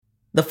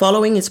The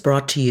following is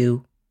brought to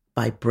you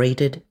by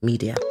Braided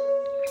Media.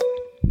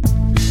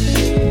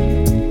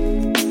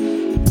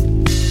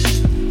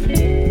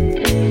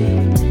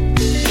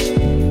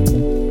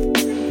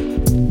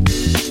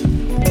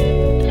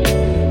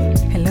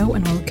 Hello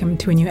and welcome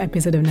to a new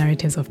episode of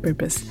Narratives of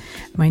Purpose.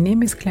 My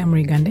name is Claire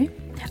Murigande.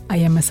 I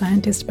am a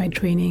scientist by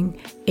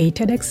training, a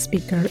TEDx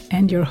speaker,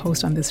 and your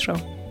host on this show.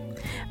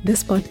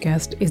 This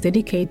podcast is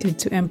dedicated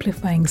to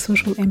amplifying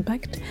social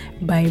impact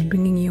by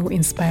bringing you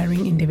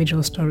inspiring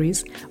individual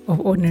stories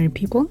of ordinary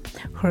people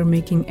who are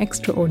making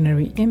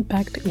extraordinary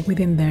impact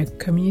within their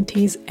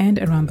communities and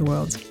around the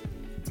world.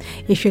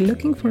 If you're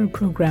looking for a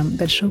program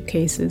that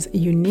showcases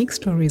unique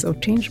stories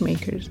of change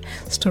makers,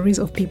 stories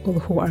of people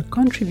who are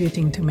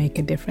contributing to make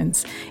a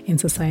difference in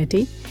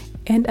society,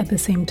 and at the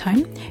same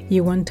time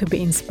you want to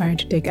be inspired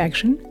to take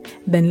action,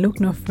 then look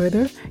no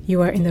further,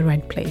 you are in the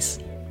right place.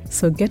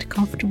 So get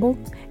comfortable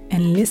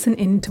and listen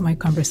in to my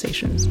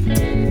conversations.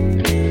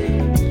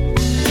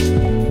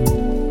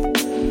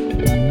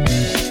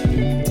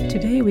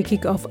 Today we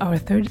kick off our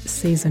third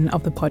season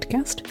of the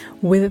podcast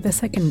with the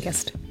second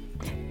guest,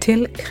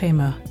 Till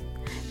Kremer.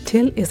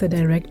 Till is the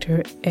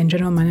director and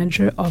general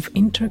manager of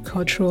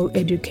Intercultural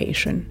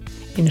Education,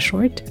 in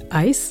short,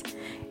 ICE,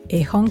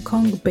 a Hong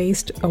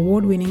Kong-based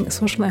award-winning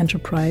social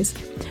enterprise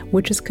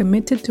which is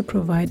committed to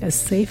provide a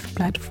safe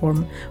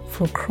platform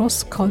for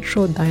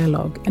cross-cultural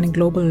dialogue and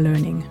global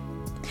learning.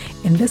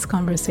 In this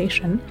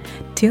conversation,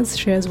 Till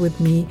shares with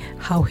me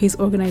how his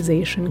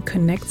organization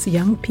connects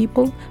young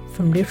people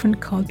from different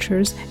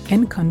cultures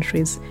and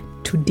countries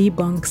to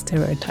debunk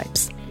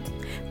stereotypes.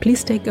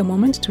 Please take a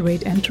moment to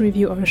rate and to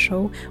review our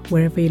show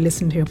wherever you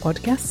listen to your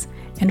podcasts.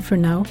 And for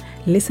now,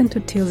 listen to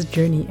Till's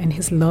journey and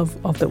his love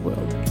of the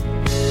world.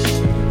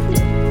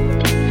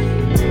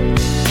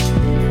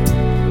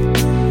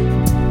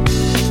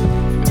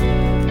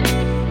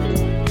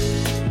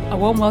 A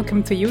warm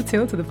welcome to you,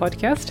 Till, to the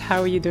podcast.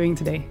 How are you doing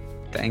today?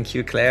 Thank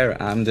you,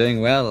 Claire. I'm doing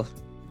well.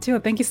 Till,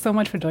 thank you so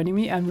much for joining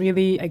me. I'm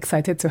really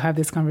excited to have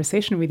this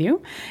conversation with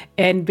you.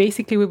 And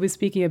basically, we'll be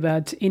speaking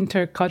about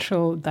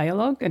intercultural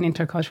dialogue and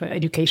intercultural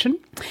education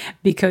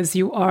because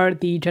you are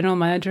the general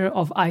manager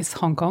of ICE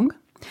Hong Kong.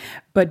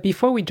 But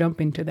before we jump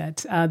into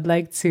that, I'd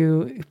like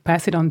to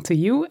pass it on to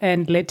you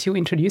and let you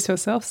introduce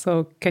yourself.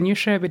 So can you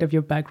share a bit of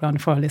your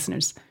background for our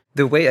listeners?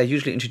 The way I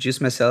usually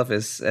introduce myself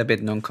is a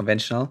bit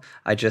non-conventional.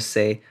 I just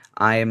say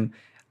I'm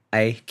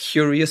a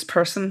curious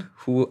person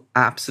who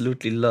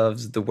absolutely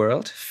loves the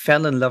world,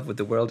 fell in love with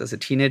the world as a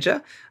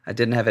teenager. I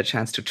didn't have a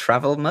chance to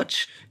travel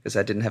much because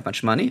I didn't have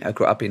much money. I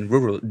grew up in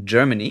rural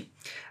Germany.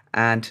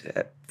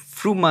 And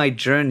through my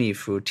journey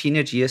through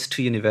teenage years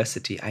to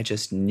university, I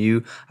just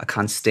knew I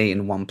can't stay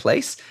in one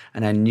place.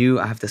 And I knew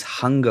I have this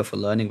hunger for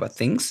learning about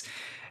things.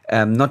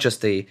 Not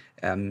just the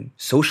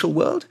social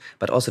world,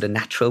 but also the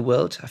natural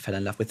world. I fell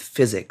in love with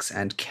physics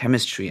and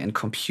chemistry and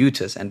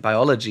computers and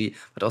biology,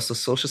 but also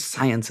social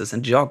sciences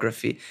and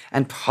geography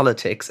and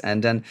politics.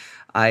 And then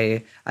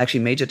I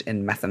actually majored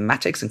in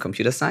mathematics and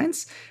computer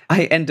science.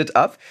 I ended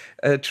up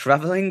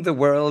traveling the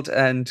world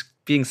and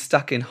being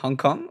stuck in Hong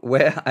Kong,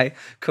 where I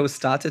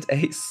co-started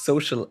a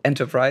social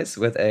enterprise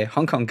with a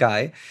Hong Kong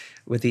guy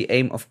with the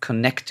aim of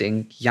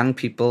connecting young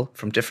people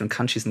from different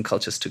countries and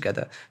cultures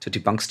together to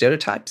debunk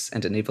stereotypes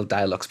and enable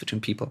dialogues between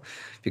people.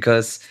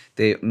 Because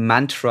the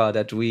mantra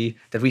that we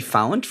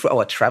found through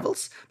our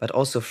travels, but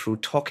also through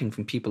talking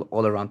from people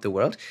all around the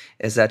world,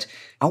 is that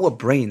our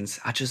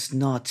brains are just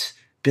not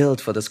built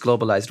for this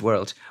globalized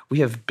world. We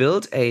have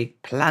built a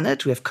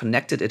planet, we have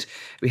connected it,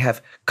 we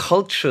have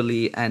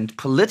culturally and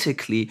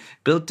politically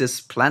built this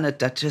planet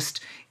that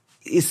just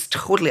is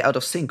totally out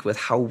of sync with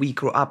how we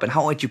grew up and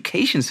how our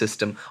education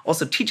system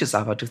also teaches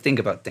us how to think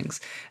about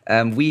things.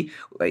 We,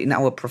 in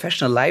our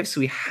professional lives,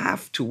 we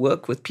have to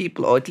work with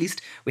people, or at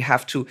least we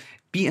have to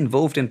be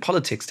involved in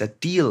politics that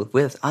deal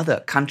with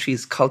other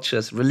countries,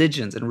 cultures,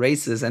 religions, and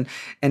races. And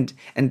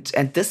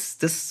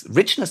this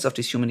richness of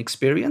this human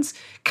experience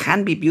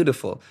can be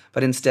beautiful,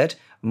 but instead,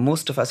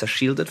 most of us are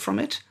shielded from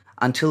it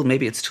until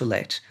maybe it's too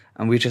late.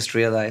 And we just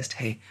realized,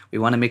 hey, we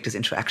want to make this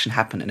interaction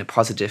happen in a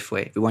positive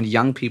way. We want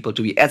young people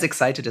to be as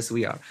excited as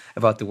we are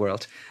about the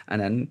world.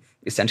 And then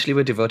essentially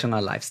we're devoting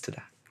our lives to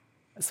that.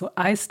 So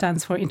I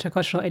stands for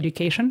Intercultural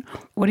Education.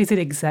 What is it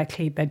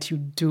exactly that you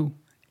do?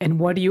 And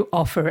what do you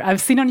offer?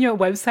 I've seen on your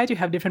website you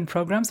have different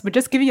programs, but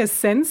just give me a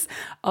sense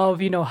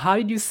of, how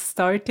did you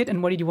start it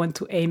and what did you want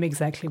to aim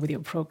exactly with your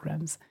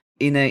programs?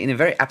 In a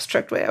very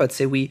abstract way, I would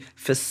say we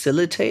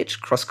facilitate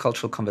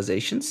cross-cultural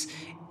conversations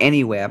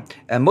anywhere,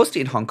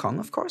 mostly in Hong Kong,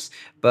 of course,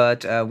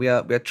 but we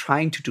are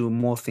trying to do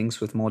more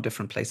things with more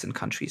different places and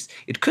countries.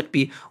 It could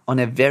be on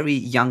a very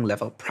young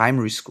level,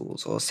 primary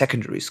schools or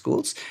secondary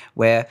schools,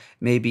 where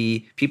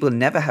maybe people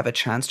never have a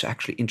chance to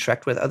actually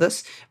interact with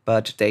others,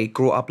 but they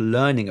grow up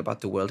learning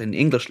about the world in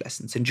English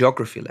lessons, in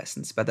geography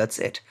lessons, but that's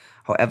it.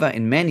 However,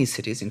 in many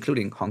cities,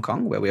 including Hong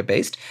Kong, where we're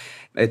based,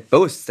 it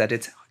boasts that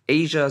it's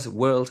Asia's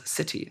world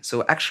city.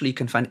 So actually you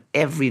can find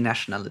every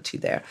nationality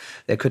there.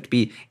 There could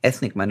be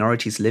ethnic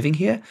minorities living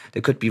here.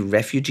 There could be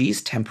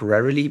refugees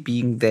temporarily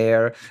being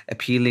there,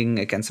 appealing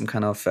against some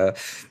kind of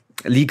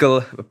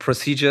legal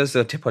procedures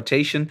or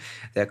deportation.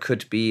 There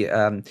could be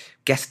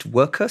guest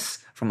workers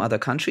from other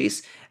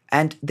countries.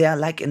 And they are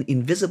like an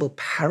invisible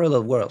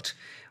parallel world.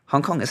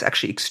 Hong Kong is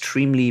actually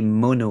extremely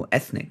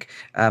mono-ethnic.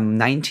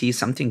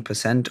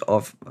 90-something%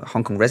 of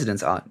Hong Kong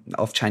residents are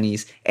of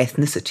Chinese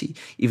ethnicity,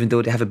 even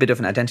though they have a bit of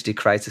an identity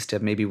crisis. They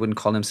maybe wouldn't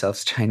call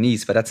themselves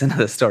Chinese, but that's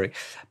another story.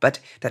 But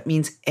that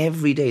means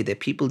every day the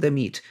people they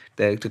meet,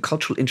 the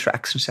cultural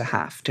interactions they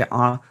have, they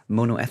are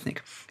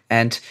mono-ethnic.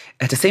 And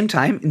at the same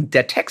time,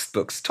 their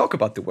textbooks talk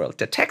about the world.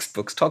 Their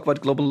textbooks talk about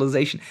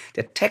globalization.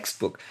 Their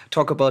textbook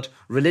talk about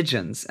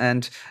religions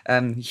and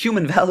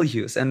human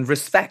values and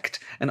respect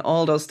and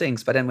all those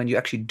things. But then when you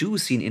actually do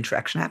see an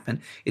interaction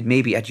happen, it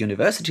may be at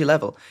university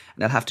level.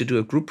 And they'll have to do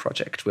a group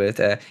project with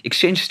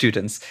exchange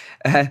students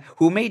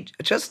who may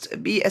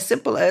just be as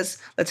simple as,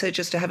 let's say,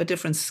 just to have a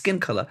different skin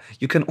color.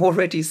 You can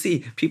already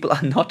see people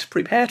are not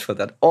prepared for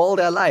that all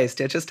their lives.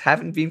 They just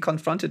haven't been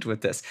confronted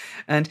with this.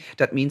 And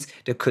that means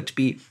there could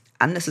be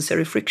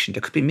unnecessary friction.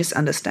 There could be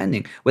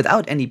misunderstanding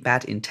without any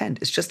bad intent.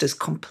 It's just this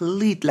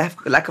complete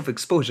lack of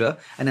exposure.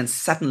 And then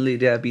suddenly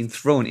they're being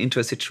thrown into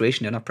a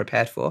situation they're not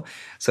prepared for.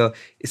 So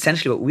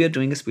essentially what we are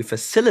doing is we're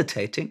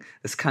facilitating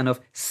this kind of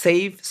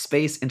safe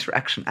space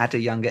interaction at a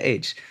younger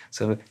age.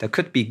 So there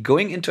could be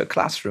going into a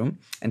classroom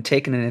and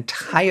taking an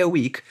entire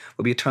week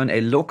where we turn a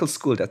local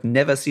school that's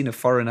never seen a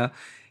foreigner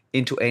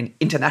into an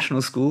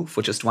international school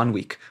for just 1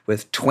 week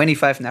with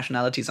 25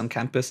 nationalities on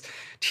campus,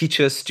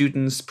 teachers,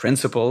 students,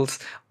 principals,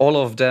 all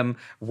of them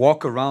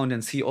walk around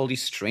and see all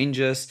these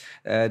strangers.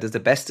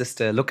 The best is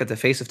to look at the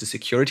face of the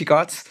security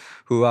guards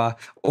who are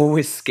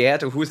always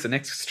scared of who's the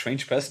next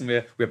strange person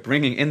we're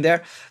bringing in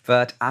there.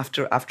 But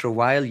after a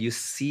while, you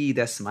see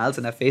their smiles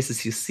on their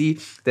faces. You see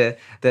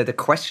the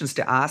questions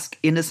they ask,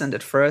 innocent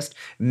at first,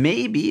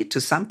 maybe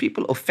to some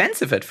people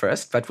offensive at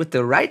first, but with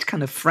the right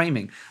kind of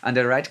framing and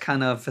the right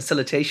kind of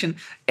facilitation,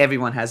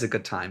 everyone has a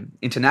good time.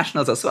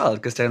 Internationals as well,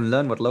 because they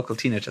learn what local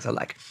teenagers are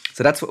like.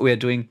 So that's what we're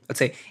doing, let's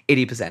say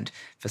 80%.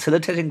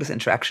 Facilitating this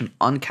interaction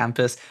on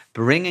campus,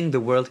 bringing the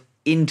world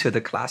into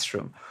the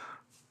classroom.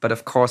 But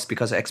of course,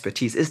 because our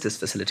expertise is this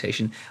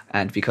facilitation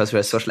and because we're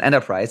a social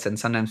enterprise and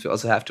sometimes we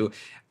also have to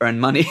earn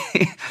money,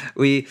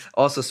 we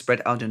also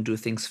spread out and do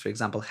things, for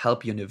example,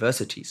 help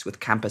universities with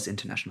campus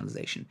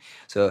internationalization.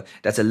 So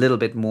that's a little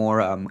bit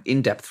more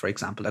in-depth, for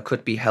example. I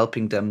could be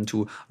helping them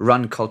to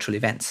run cultural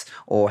events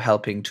or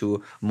helping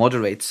to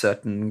moderate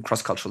certain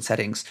cross-cultural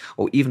settings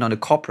or even on the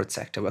corporate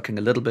sector, working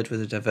a little bit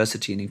with the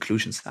diversity and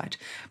inclusion side.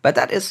 But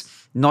that is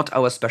not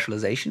our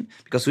specialization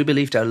because we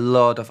believe there are a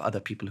lot of other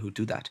people who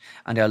do that.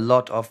 And there are a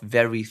lot of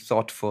very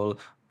thoughtful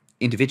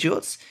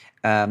individuals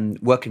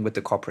working with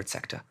the corporate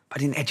sector.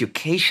 But in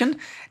education,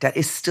 that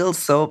is still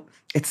so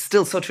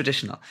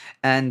traditional.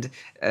 And,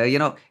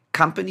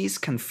 companies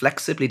can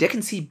flexibly, they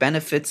can see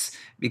benefits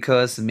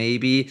because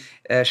maybe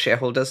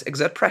shareholders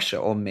exert pressure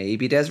or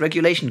maybe there's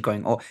regulation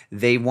going or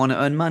they want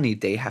to earn money.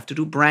 They have to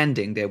do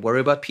branding. They worry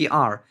about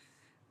PR.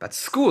 But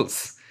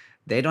schools,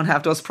 they don't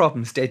have those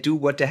problems. They do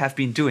what they have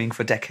been doing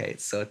for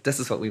decades. So this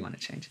is what we want to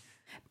change.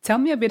 Tell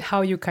me a bit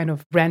how you kind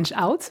of branch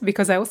out,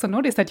 because I also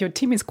noticed that your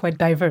team is quite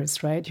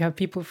diverse, right? You have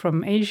people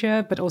from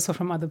Asia, but also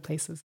from other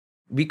places.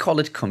 We call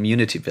it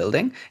community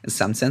building. In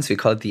some sense, we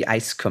call it the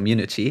ICE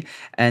community.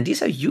 And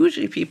these are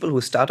usually people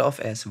who start off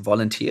as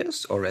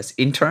volunteers or as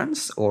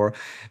interns, or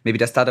maybe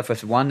they start off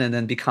with one and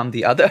then become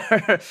the other,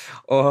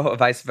 or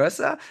vice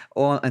versa.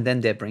 And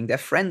then they bring their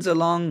friends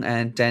along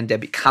and then they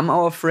become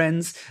our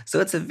friends. So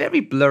it's a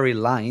very blurry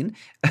line.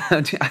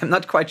 I'm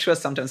not quite sure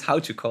sometimes how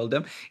to call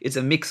them. It's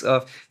a mix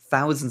of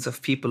thousands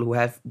of people who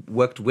have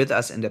worked with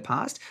us in the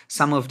past.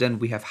 Some of them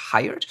we have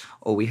hired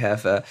or we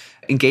have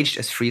engaged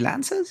as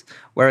freelancers,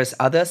 whereas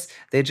others,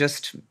 they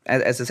just,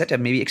 as I said, they're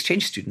maybe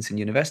exchange students in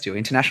university or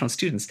international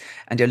students,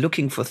 and they're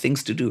looking for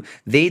things to do.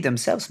 They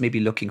themselves may be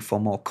looking for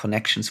more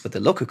connections with the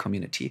local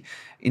community.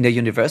 In the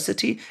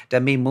university, they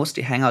may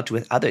mostly hang out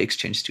with other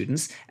exchange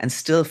students and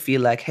still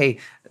feel like, hey,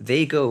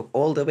 they go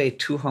all the way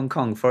to Hong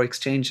Kong for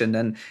exchange, and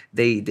then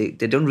they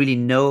don't really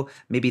know,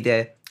 maybe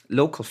their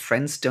local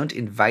friends don't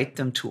invite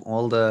them to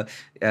all the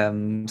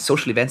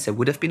social events they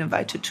would have been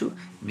invited to,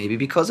 maybe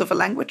because of a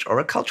language or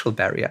a cultural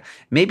barrier.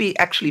 Maybe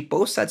actually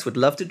both sides would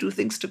love to do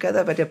things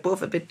together, but they're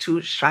both a bit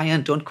too shy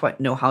and don't quite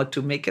know how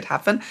to make it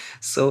happen.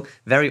 So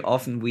very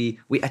often we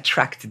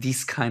attract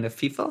these kind of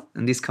people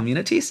in these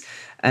communities,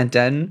 and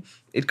then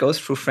it goes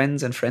through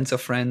friends and friends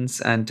of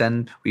friends, and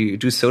then we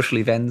do social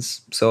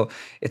events. So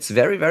it's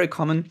very, very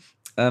common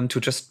to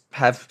just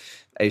have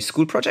a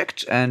school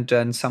project and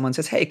then someone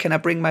says, hey, can I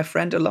bring my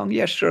friend along?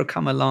 Yeah, sure,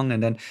 come along.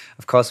 And then,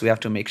 of course, we have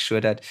to make sure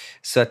that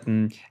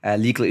certain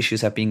legal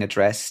issues are being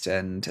addressed.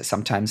 And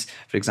sometimes,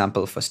 for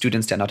example, for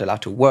students, they're not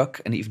allowed to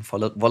work. And even for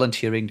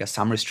volunteering, there's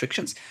some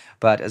restrictions.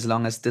 But as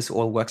long as this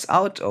all works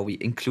out, or we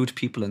include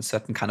people in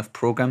certain kind of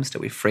programs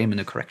that we frame in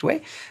a correct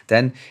way,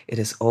 then it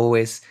is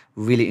always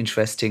really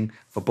interesting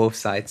for both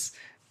sides.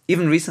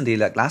 even recently,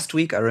 like last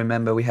week, I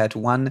remember we had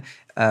one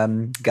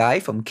guy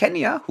from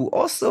Kenya who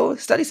also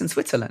studies in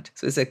Switzerland.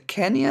 So he's a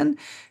Kenyan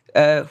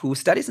who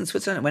studies in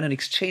Switzerland and went on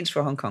exchange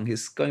for Hong Kong.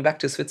 He's going back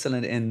to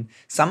Switzerland in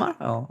summer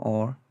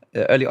or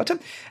early autumn.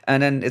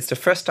 And then it's the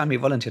first time he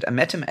volunteered. I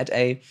met him at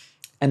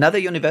another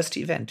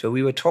university event where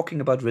we were talking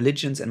about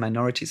religions and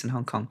minorities in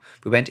Hong Kong.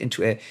 We went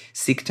into a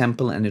Sikh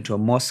temple and into a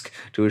mosque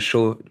to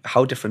show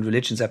how different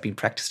religions are being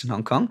practiced in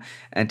Hong Kong.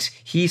 And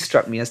he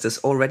struck me as this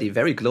already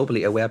very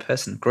globally aware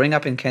person. Growing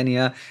up in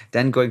Kenya,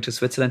 then going to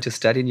Switzerland to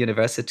study in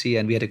university,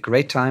 and we had a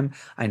great time.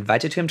 I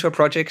invited him to a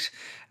project.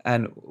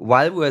 And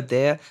while we were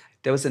there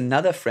was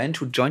another friend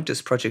who joined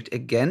this project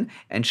again,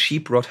 and she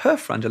brought her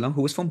friend along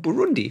who was from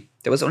Burundi.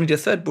 There was only the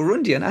third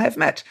Burundian I have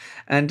met.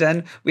 And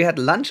then we had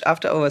lunch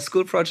after our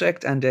school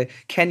project, and the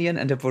Kenyan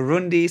and the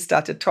Burundi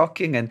started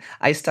talking, and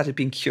I started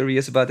being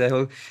curious about the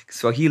whole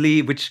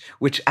Swahili, which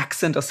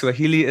accent of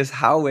Swahili is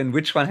how, and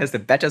which one has the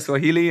better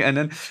Swahili. And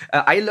then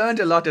I learned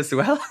a lot as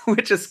well,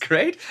 which is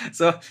great.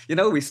 So,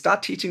 we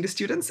start teaching the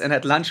students, and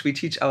at lunch we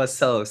teach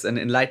ourselves and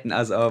enlighten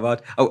us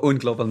about our own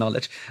global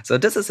knowledge. So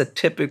this is a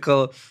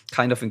typical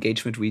kind of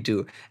engagement we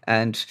do.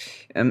 And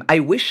I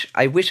wish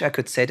I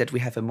could say that we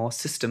have a more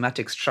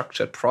systematic structured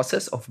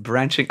process of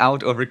branching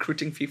out or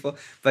recruiting people,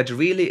 but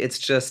really it's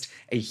just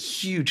a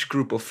huge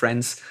group of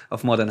friends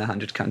of more than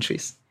 100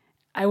 countries.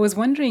 I was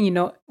wondering,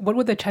 what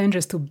were the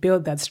challenges to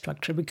build that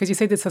structure? Because you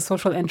said it's a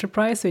social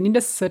enterprise, so you need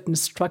a certain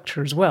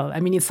structure as well. I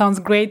mean, it sounds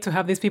great to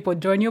have these people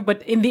join you,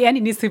 but in the end,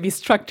 it needs to be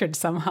structured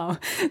somehow.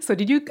 So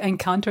did you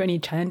encounter any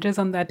challenges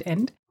on that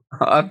end?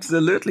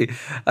 Absolutely.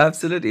 I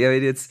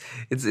mean,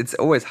 it's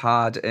always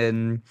hard.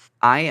 And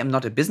I am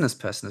not a business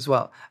person as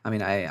well. I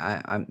mean,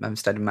 I'm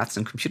studying maths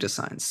and computer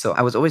science. So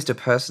I was always the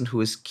person who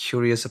is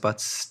curious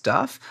about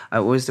stuff. I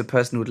was always the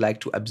person who would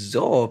like to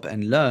absorb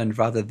and learn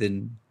rather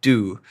than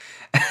do.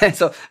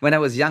 So when I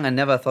was young, I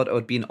never thought I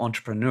would be an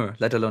entrepreneur,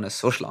 let alone a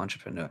social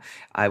entrepreneur.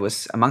 I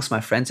was, amongst my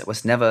friends, I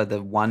was never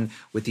the one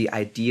with the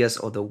ideas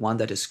or the one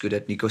that is good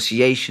at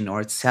negotiation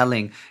or at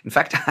selling. In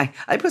fact,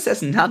 I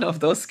possess none of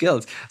those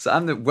skills. So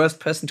I'm the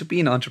worst person to be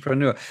an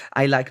entrepreneur.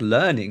 I like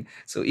learning.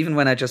 So even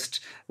when I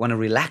just want to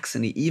relax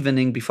in the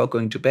evening before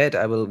going to bed,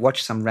 I will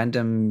watch some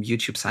random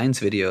YouTube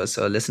science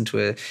videos or listen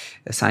to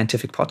a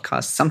scientific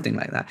podcast, something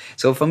like that.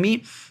 So for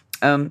me,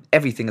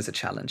 everything is a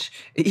challenge.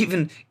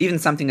 Even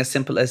something as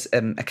simple as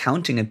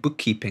accounting and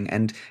bookkeeping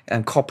and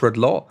corporate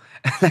law.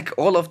 Like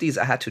all of these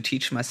I had to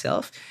teach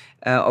myself.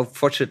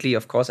 Fortunately,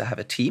 of course, I have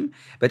a team,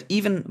 but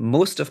even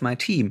most of my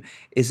team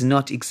is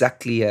not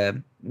exactly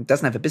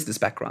doesn't have a business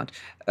background.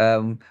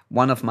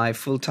 One of my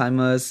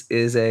full-timers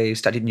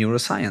studied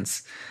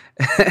neuroscience.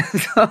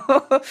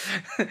 So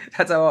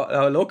that's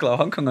our local, our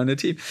Hong Kong on the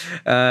team.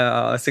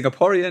 A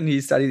Singaporean,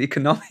 he studied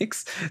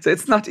economics. So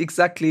it's not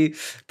exactly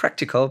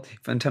practical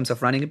in terms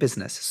of running a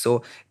business.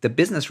 So the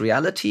business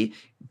reality,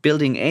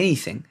 building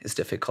anything is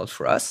difficult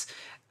for us.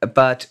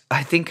 But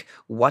I think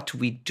what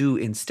we do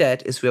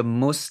instead is we're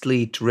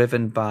mostly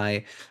driven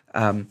by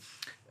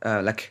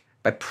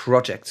by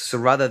projects. So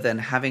rather than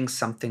having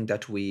something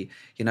that we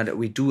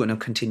do on a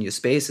continuous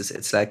basis,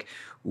 it's like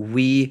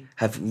we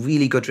have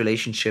really good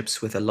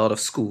relationships with a lot of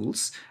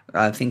schools.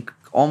 I think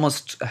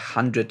almost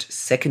 100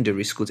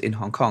 secondary schools in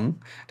Hong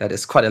Kong. That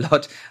is quite a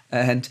lot.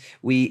 And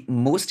we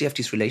mostly have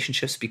these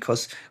relationships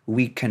because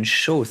we can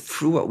show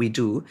through what we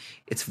do,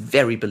 it's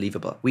very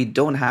believable. We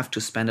don't have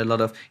to spend a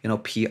lot of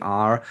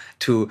PR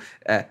to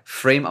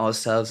frame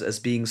ourselves as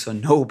being so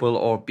noble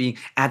or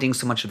adding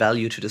so much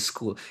value to the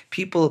school.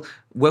 People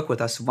work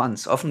with us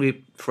once. Often we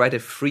provide a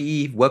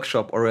free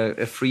workshop or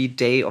a free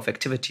day of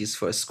activities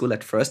for a school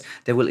at first.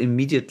 They will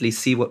immediately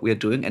see what we're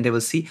doing, and they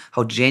will see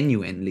how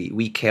genuinely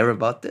we care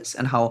about this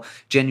and how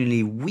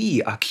genuinely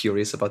we are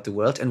curious about the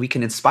world, and we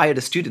can inspire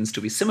the students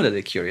to be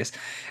similarly curious.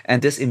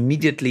 And this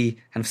immediately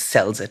kind of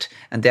sells it.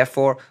 And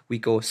therefore we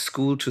go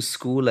school to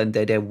school, and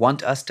they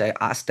want us, they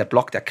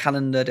block their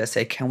calendar, they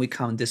say, can we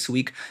come this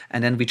week?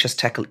 And then we just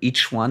tackle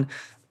each one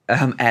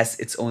as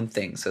its own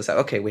thing. So it's like,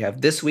 okay, we have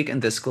this week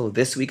in this school,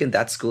 this week in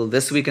that school,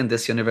 this week in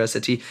this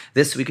university,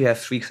 this week we have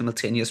 3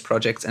 simultaneous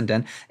projects, and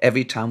then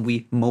every time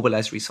we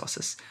mobilize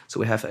resources. So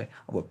we have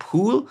our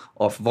pool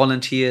of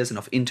volunteers and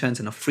of interns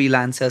and of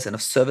freelancers and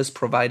of service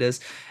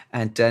providers.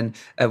 And then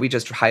we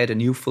just hired a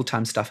new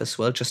full-time staff as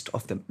well,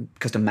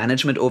 because the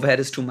management overhead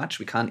is too much.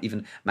 We can't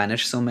even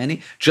manage so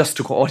many, just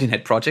to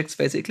coordinate projects,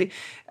 basically.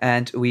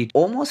 And we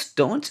almost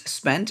don't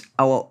spend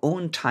our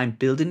own time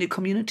building the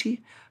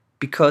community,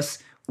 because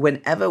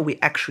whenever we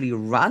actually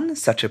run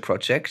such a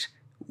project,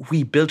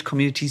 we build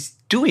communities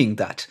doing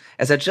that.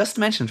 As I just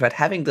mentioned, right,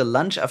 having the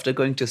lunch after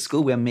going to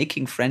school, we're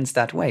making friends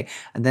that way.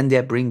 And then they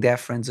bring their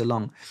friends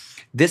along.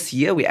 This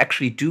year, we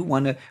actually do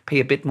want to pay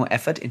a bit more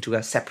effort into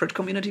a separate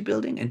community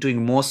building and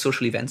doing more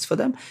social events for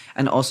them,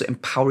 and also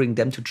empowering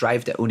them to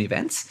drive their own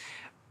events.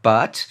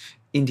 But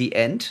in the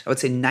end, I would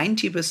say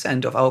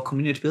 90% of our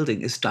community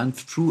building is done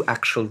through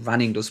actual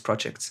running those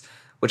projects,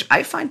 which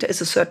I find there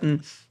is a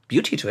certain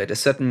beauty to it, a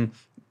certain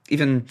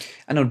even,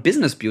 I know,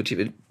 business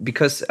beauty,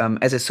 because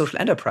as a social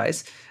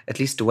enterprise, at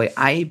least the way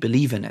I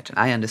believe in it and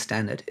I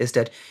understand it, is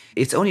that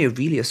it's only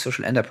really a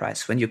social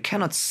enterprise when you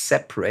cannot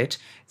separate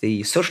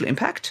the social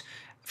impact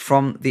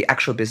from the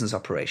actual business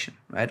operation,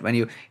 right?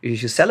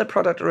 If you sell a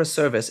product or a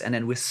service, and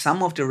then with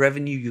some of the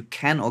revenue you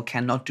can or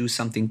cannot do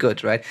something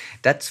good, right?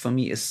 That's, for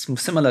me, is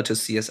similar to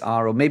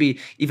CSR, or maybe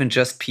even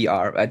just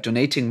PR, right?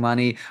 Donating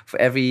money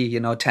for every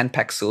 10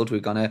 packs sold,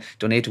 we're gonna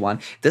donate one.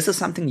 This is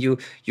something you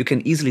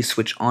can easily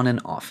switch on and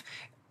off.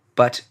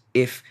 But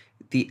if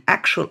the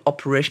actual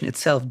operation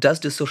itself does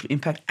the social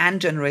impact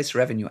and generates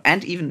revenue,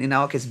 and even in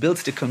our case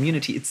builds the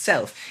community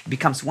itself, it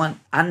becomes one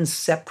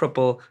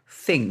inseparable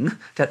thing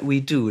that we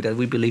do, that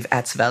we believe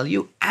adds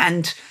value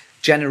and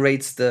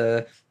generates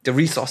the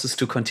resources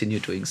to continue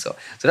doing so.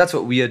 So that's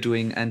what we are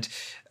doing. And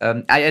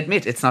I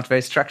admit it's not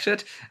very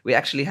structured. We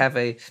actually have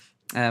a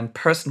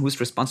person who's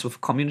responsible for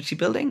community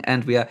building,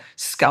 and we are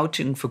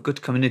scouting for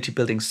good community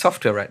building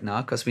software right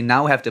now, because we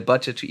now have the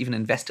budget to even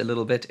invest a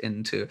little bit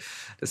into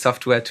the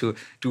software to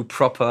do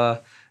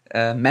proper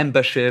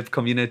membership,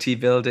 community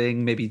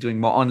building, maybe doing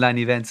more online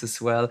events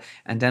as well.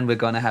 And then we're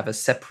going to have a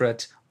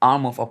separate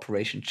arm of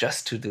operation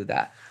just to do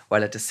that.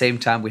 While at the same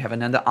time, we have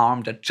another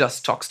arm that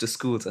just talks to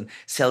schools and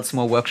sells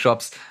more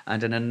workshops,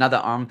 and then another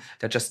arm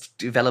that just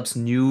develops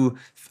new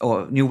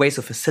ways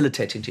of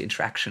facilitating the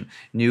interaction,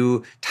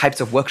 new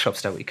types of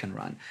workshops that we can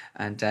run.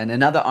 And then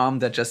another arm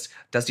that just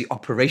does the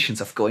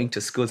operations of going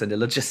to schools and the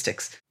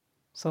logistics.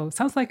 So it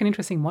sounds like an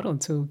interesting model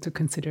to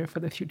consider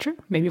for the future.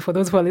 Maybe for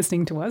those who are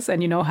listening to us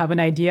and, have an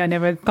idea,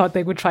 never thought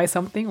they would try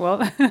something.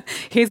 Well,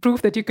 here's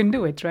proof that you can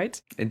do it,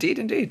 right? Indeed.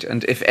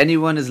 And if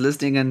anyone is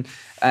listening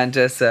and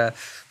just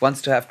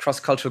wants to have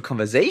cross-cultural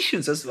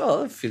conversations as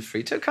well, feel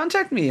free to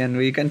contact me and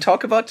we can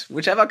talk about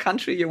whichever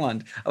country you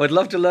want. I would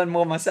love to learn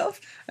more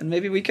myself, and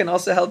maybe we can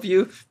also help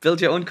you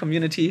build your own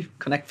community,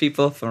 connect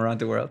people from around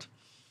the world.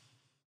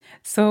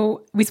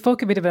 So we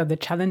spoke a bit about the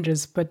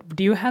challenges, but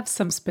do you have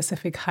some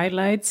specific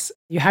highlights?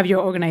 You have your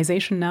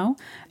organization now.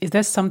 Is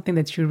there something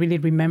that you really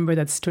remember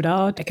that stood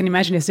out? I can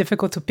imagine it's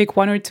difficult to pick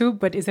one or two,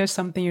 but is there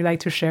something you'd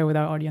like to share with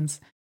our audience?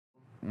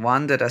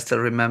 One that I still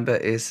remember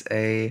is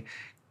a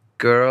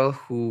girl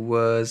who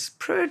was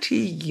pretty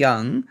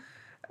young,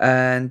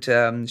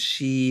 and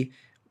she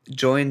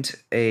joined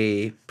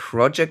a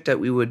project that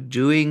we were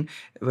doing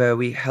where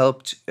we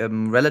helped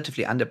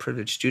relatively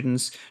underprivileged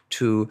students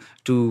to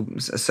do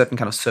a certain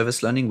kind of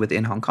service learning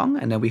within Hong Kong.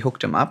 And then we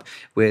hooked them up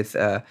with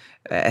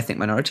ethnic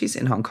minorities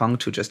in Hong Kong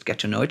to just get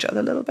to know each other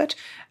a little bit.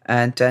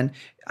 And then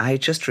I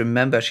just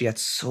remember she had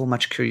so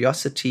much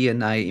curiosity,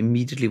 and I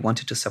immediately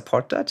wanted to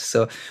support that.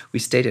 So we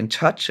stayed in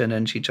touch, and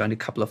then she joined a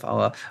couple of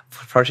our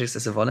projects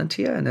as a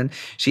volunteer. And then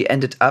she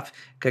ended up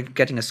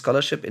getting a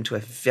scholarship into a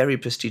very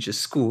prestigious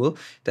school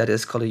that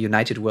is called a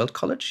United World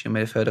College. You may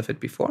have heard of it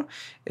before.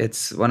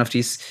 It's one of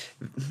these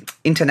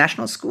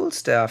international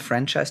schools. They are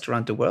franchised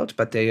around the world,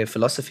 but their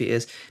philosophy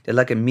is they're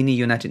like a mini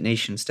United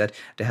Nations, that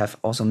they have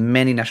also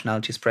many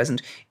nationalities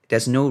present.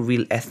 There's no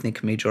real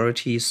ethnic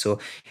majority, so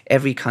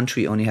every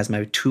country only has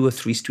maybe 2 or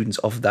 3 students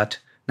of that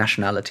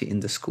nationality in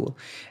the school.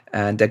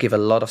 And they give a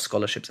lot of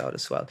scholarships out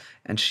as well.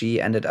 And she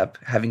ended up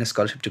having a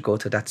scholarship to go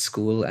to that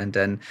school, and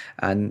then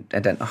her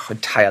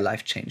entire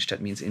life changed.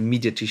 That means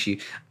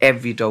immediately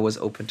every door was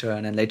open to her.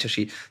 And then later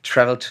she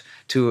traveled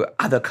to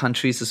other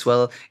countries as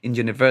well in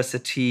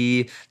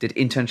university, did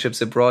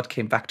internships abroad,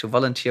 came back to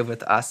volunteer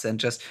with us, and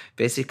just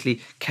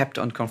basically kept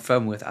on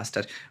confirming with us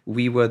that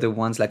we were the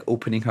ones like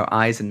opening her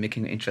eyes and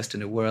making her interest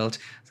in the world.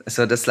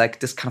 So there's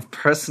like this kind of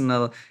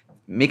personal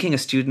making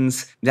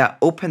students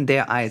open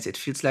their eyes. It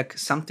feels like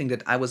something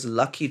that I was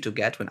lucky to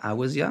get when I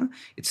was young.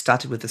 It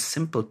started with a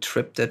simple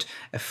trip that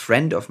a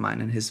friend of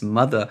mine and his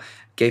mother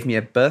gave me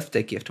a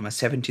birthday gift on my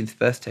 17th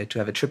birthday to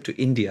have a trip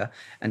to India.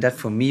 And that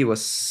for me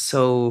was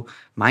so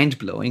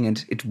mind-blowing,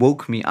 and it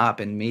woke me up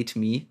and made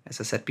me,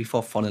 as I said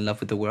before, fall in love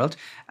with the world.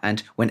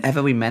 And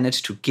whenever we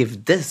managed to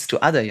give this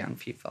to other young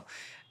people,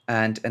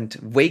 and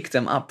wake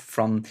them up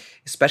from,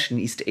 especially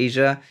in East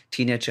Asia,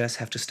 teenagers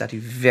have to study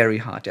very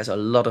hard. There's a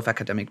lot of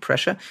academic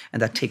pressure,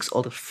 and that takes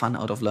all the fun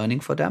out of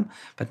learning for them.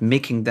 But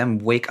making them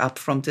wake up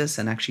from this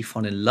and actually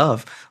fall in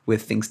love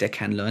with things they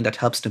can learn, that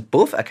helps them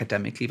both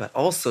academically, but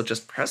also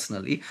just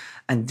personally.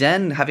 And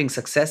then having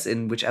success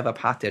in whichever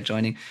path they're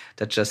joining,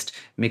 that just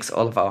makes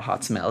all of our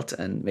hearts melt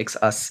and makes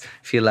us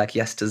feel like,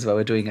 yes, this is why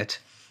we're doing it.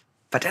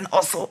 But then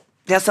also,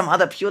 there's some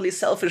other purely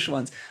selfish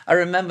ones. I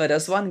remember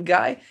there's one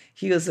guy,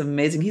 he was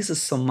amazing. He's a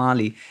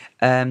Somali.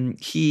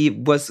 He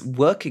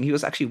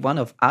was actually one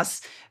of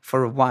us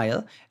for a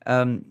while.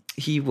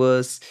 He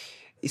was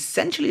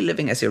essentially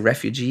living as a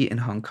refugee in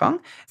Hong Kong.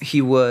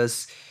 He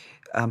was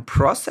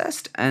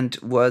processed and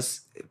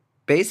was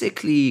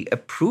basically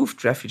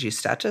approved refugee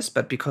status,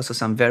 but because of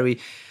some very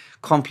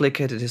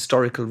complicated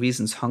historical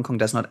reasons, Hong Kong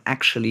does not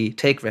actually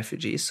take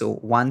refugees. So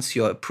once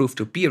you're approved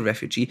to be a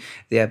refugee,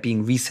 they are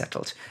being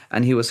resettled.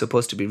 And he was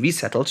supposed to be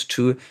resettled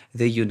to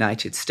the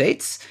United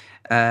States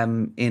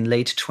in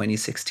late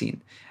 2016.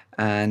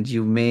 And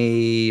you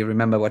may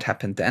remember what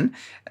happened then.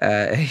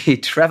 He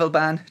travel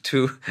ban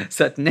to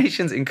certain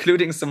nations,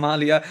 including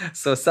Somalia.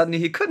 So suddenly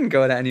he couldn't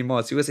go there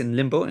anymore. So he was in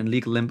limbo, in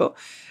legal limbo.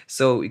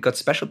 So he got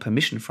special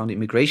permission from the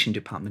immigration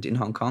department in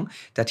Hong Kong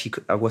that he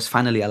was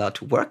finally allowed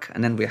to work.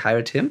 And then we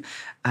hired him.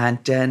 And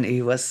then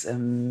it was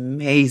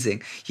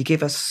amazing. He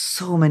gave us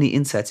so many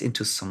insights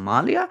into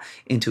Somalia,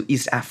 into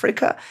East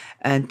Africa.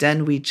 And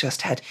then we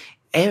just had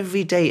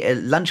every day a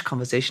lunch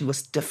conversation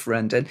was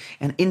different and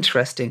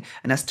interesting.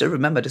 And I still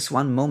remember this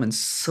one moment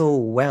so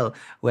well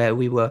where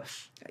we were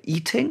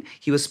eating.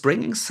 He was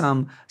bringing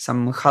some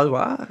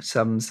halwa,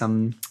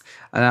 some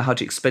I don't know how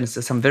to explain it,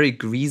 some very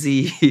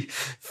greasy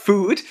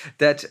food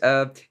that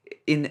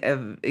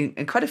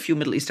in quite a few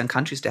Middle Eastern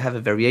countries, they have a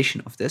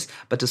variation of this,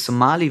 but the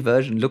Somali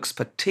version looks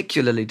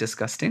particularly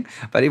disgusting,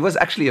 but it was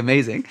actually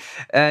amazing.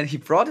 And he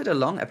brought it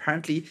along.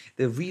 Apparently,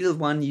 the real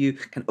one you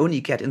can only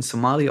get in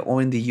Somalia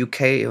or in the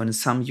UK or in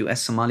some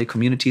US Somali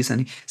communities.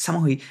 And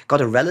somehow he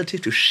got a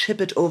relative to ship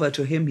it over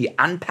to him. He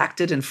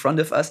unpacked it in front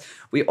of us.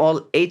 We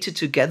all ate it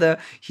together.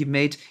 He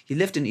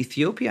lived in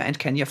Ethiopia and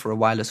Kenya for a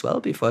while as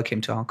well before I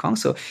came to Hong Kong.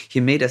 So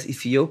he made us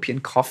Ethiopian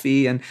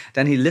coffee, and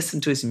then he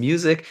listened to his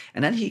music,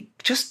 and then he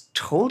just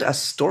told us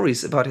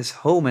stories about his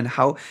home and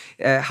how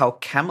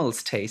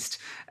camels taste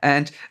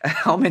and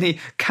how many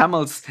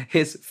camels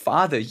his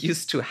father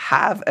used to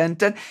have. And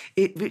then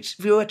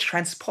we were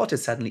transported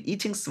suddenly,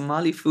 eating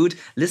Somali food,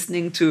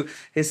 listening to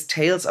his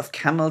tales of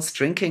camels,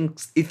 drinking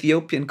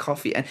Ethiopian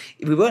coffee. And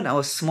we were in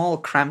our small,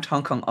 cramped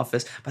Hong Kong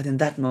office, but in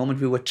that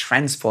moment we were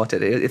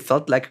transported. It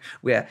felt like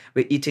we're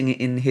eating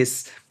in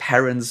his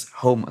parents'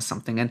 home or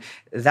something. And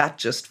that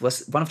just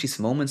was one of these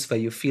moments where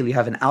you feel you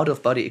have an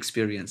out-of-body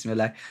experience. And you're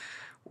like,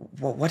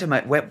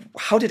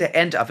 how did I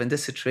end up in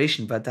this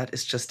situation? But that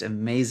is just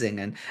amazing.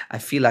 And I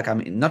feel like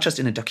I'm not just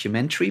in a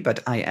documentary,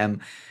 but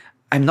I'm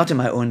not in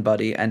my own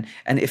body. And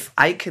if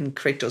I can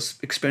create those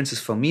experiences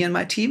for me and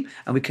my team,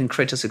 and we can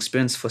create those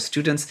experiences for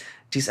students,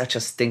 these are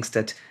just things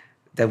that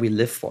we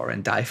live for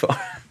and die for.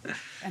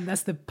 And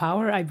that's the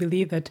power, I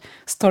believe, that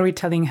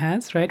storytelling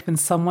has, right? When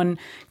someone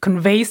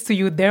conveys to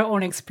you their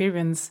own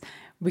experience,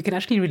 we can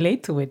actually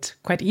relate to it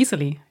quite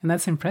easily. And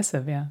that's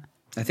impressive, yeah.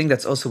 I think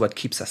that's also what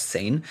keeps us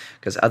sane,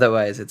 because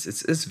otherwise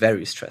it's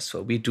very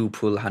stressful. We do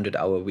pull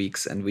 100-hour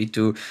weeks, and we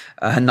do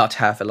not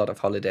have a lot of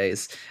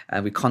holidays,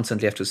 and we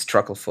constantly have to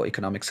struggle for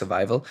economic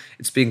survival.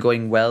 It's been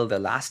going well the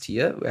last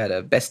year. We had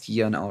a best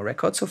year on our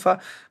record so far,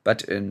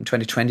 but in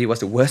 2020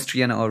 was the worst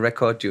year on our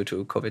record due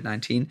to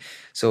COVID-19.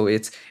 So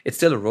it's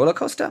still a roller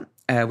coaster.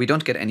 We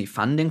don't get any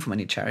funding from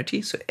any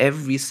charity. So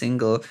every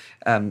single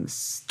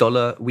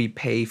dollar we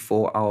pay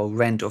for our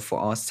rent or for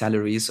our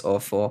salaries or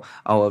for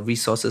our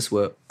resources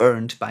were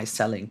earned by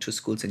selling to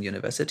schools and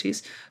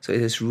universities. So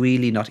it is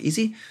really not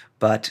easy.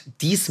 But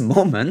these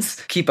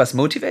moments keep us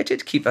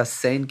motivated, keep us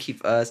sane,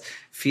 keep us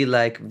feel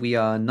like we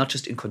are not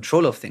just in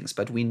control of things,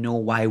 but we know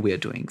why we're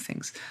doing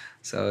things.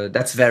 So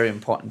that's very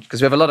important,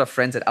 because we have a lot of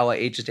friends at our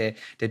age, they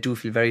do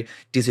feel very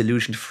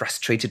disillusioned,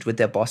 frustrated with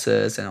their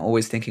bosses, and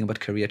always thinking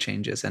about career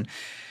changes. And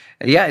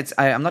yeah,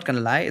 I'm not going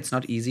to lie, it's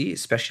not easy,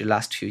 especially the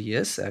last few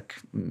years,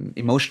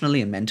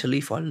 emotionally and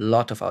mentally for a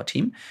lot of our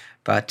team.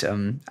 But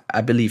I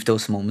believe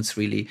those moments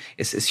really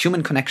is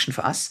human connection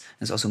for us,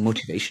 and it's also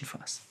motivation for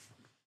us.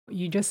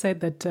 You just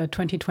said that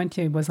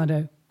 2020 was not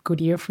a good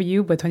year for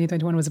you, but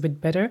 2021 was a bit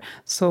better.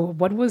 So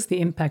what was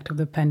the impact of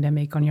the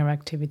pandemic on your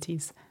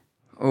activities?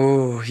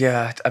 Oh,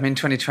 yeah. I mean,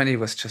 2020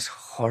 was just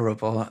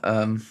horrible.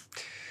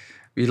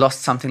 We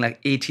lost something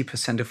like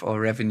 80% of our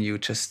revenue,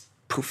 just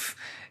poof.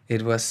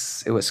 It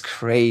was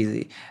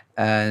crazy.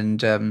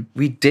 And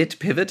we did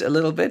pivot a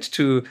little bit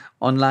to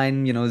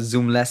online,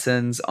 Zoom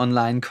lessons,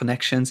 online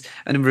connections.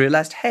 And we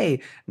realized,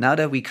 hey, now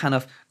that we kind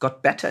of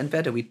got better and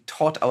better, we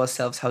taught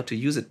ourselves how to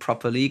use it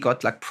properly,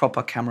 got like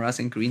proper cameras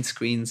and green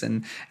screens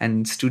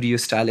and studio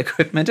style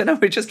equipment. And then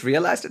we just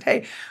realized that,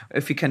 hey,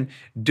 if we can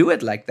do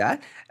it like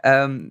that,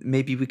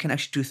 maybe we can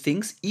actually do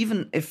things,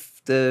 even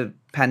if the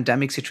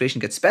pandemic situation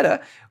gets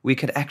better, we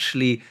could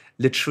actually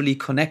literally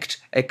connect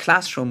a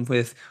classroom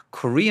with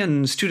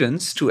Korean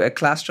students to a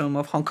classroom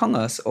of Hong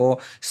Kongers or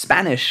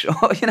Spanish,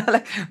 or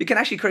we can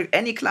actually create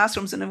any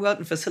classrooms in the world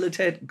and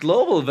facilitate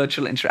global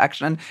virtual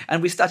interaction.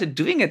 And we started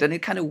doing it, and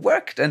it kind of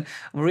worked. And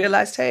we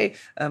realized, hey,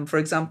 for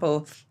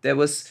example, there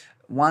was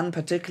one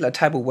particular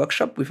type of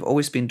workshop we've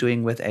always been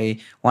doing with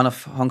one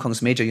of Hong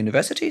Kong's major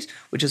universities,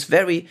 which is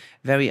very,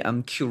 very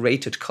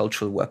curated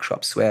cultural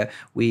workshops where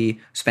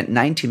we spent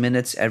 90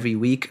 minutes every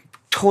week,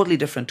 totally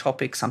different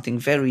topic, something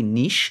very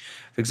niche.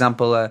 For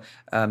example,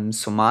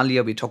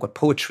 Somalia, we talk about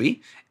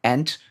poetry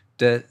and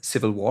the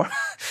Civil War,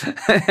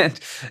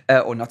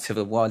 or not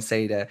Civil War, I'd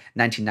say the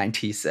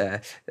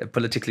 1990s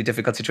politically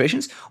difficult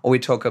situations. Or we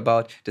talk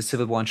about the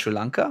Civil War in Sri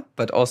Lanka,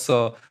 but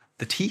also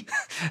the tea.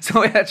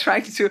 So we are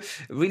trying to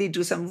really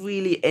do some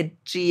really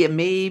edgy,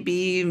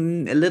 maybe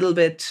a little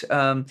bit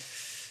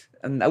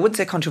I wouldn't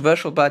say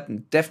controversial,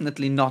 but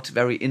definitely not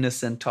very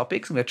innocent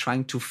topics. And we're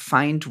trying to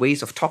find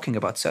ways of talking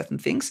about certain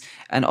things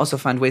and also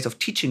find ways of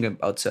teaching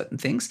about certain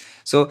things.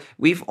 So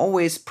we've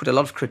always put a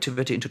lot of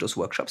creativity into those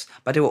workshops,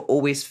 but they were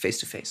always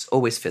face-to-face,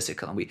 always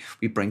physical. And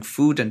we bring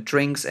food and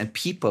drinks and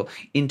people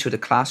into the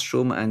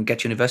classroom and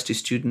get university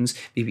students,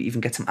 maybe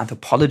even get some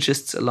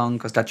anthropologists along,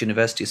 because that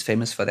university is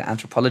famous for their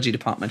anthropology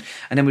department.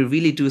 And then we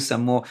really do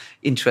some more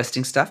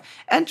interesting stuff.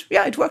 And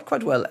yeah, it worked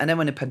quite well. And then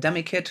when the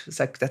pandemic hit, it's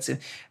like,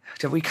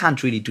 we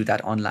can't really do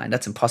that online.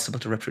 That's impossible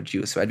to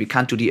reproduce, right? We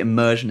can't do the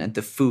immersion and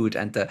the food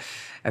and the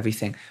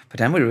everything. But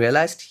then we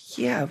realized,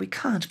 yeah, we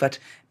can't. But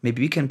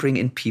maybe we can bring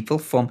in people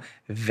from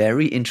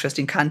very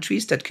interesting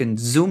countries that can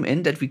zoom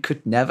in that we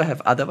could never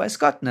have otherwise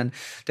gotten. And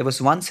there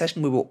was one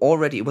session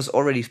it was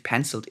already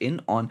penciled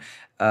in on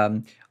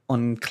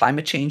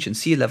climate change and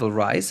sea level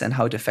rise and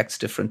how it affects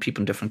different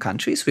people in different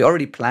countries. We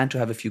already planned to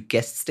have a few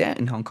guests there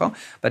in Hong Kong,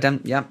 but then,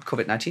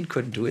 COVID-19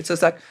 couldn't do it. So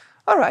it's like,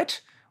 all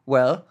right,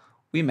 well,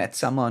 we met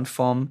someone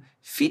from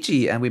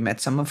Fiji and we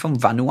met someone from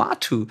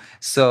Vanuatu.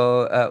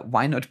 So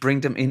why not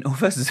bring them in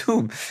over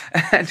Zoom?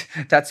 And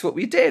that's what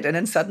we did. And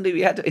then suddenly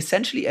we had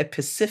essentially a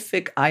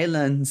Pacific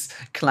Islands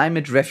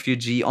climate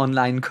refugee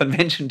online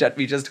convention that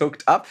we just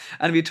hooked up.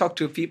 And we talked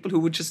to people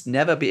who would just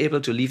never be able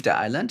to leave the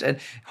island. And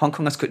Hong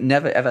Kongers could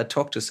never, ever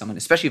talk to someone,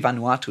 especially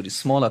Vanuatu, the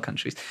smaller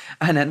countries.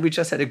 And then we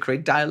just had a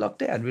great dialogue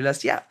there and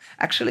realized, yeah,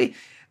 actually,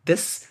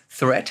 this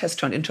threat has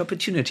turned into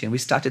opportunity, and we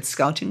started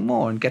scouting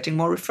more and getting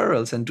more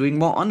referrals and doing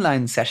more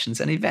online sessions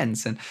and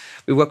events. And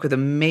we work with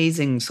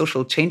amazing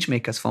social change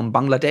makers from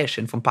Bangladesh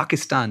and from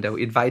Pakistan that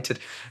we invited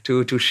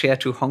to share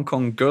to Hong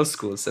Kong girls'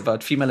 schools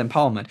about female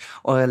empowerment,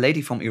 or a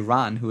lady from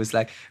Iran who is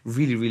like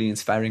really, really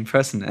inspiring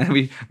person. And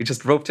we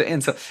just roped her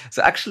in. So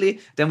actually,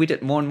 then we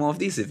did more and more of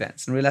these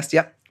events and realized,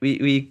 yeah,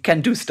 we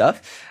can do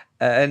stuff.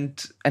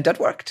 And that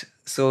worked.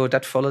 So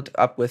that followed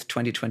up with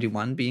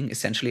 2021 being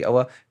essentially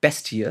our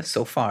best year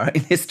so far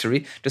in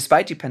history,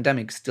 despite the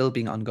pandemic still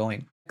being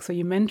ongoing. So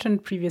you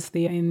mentioned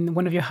previously in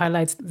one of your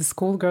highlights the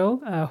schoolgirl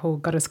who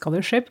got a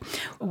scholarship.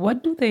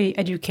 What do the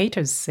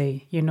educators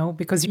say,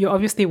 because you're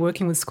obviously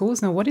working with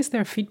schools now, what is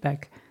their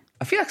feedback?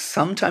 I feel like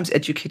sometimes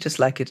educators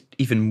like it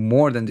even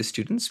more than the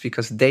students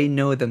because they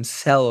know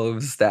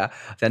themselves that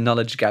their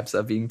knowledge gaps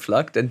are being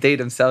plugged and they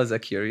themselves are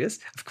curious.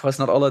 Of course,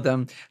 not all of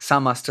them.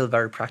 Some are still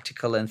very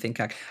practical and think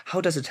like,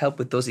 how does it help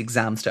with those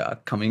exams that are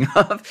coming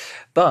up?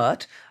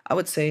 But I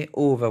would say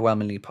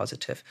overwhelmingly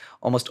positive.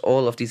 Almost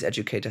all of these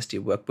educators they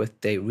work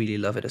with, they really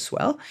love it as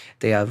well.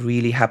 They are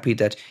really happy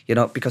that,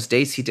 because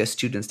they see their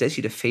students, they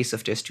see the face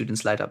of their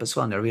students light up as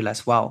well. And they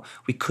realize, wow,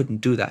 we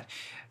couldn't do that.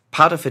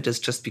 Part of it is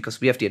just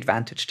because we have the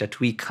advantage that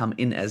we come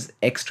in as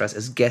extras,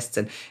 as guests,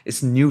 and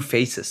it's new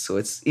faces. So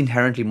it's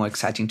inherently more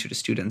exciting to the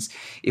students.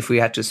 If we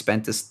had to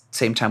spend the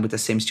same time with the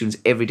same students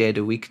every day of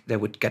the week, they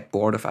would get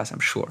bored of us, I'm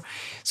sure.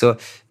 So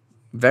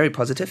very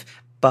positive.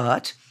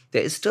 But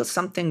there is still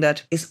something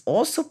that is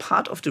also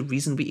part of the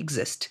reason we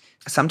exist.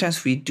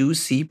 Sometimes we do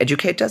see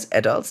educators,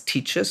 adults,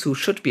 teachers who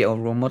should be our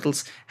role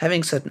models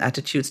having certain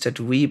attitudes that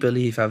we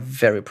believe are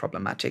very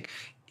problematic.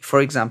 For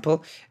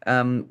example,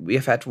 we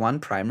have had one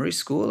primary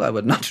school, I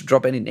would not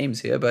drop any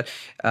names here, but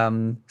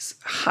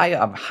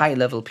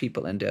high-level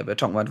people in there, we're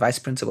talking about vice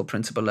principal,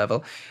 principal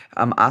level,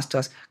 asked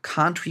us,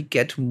 can't we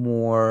get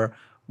more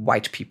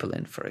white people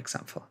in, for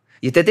example?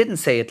 Yeah, they didn't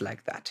say it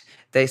like that.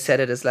 They said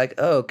it as like,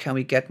 oh, can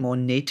we get more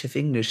native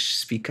English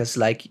speakers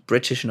like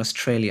British and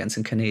Australians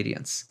and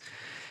Canadians?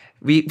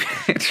 We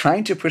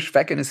trying to push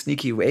back in a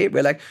sneaky way.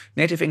 We're like,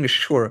 native English,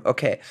 sure,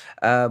 okay.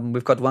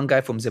 We've got one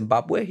guy from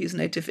Zimbabwe, he's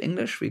native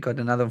English. We got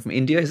another from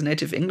India, he's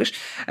native English.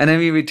 And then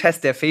we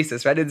test their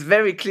faces, right? It's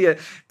very clear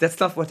that's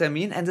not what I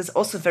mean. And it's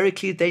also very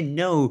clear they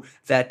know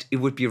that it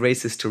would be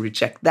racist to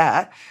reject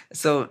that.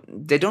 So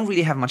they don't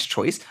really have much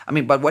choice. I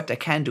mean, but what they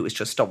can do is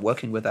just stop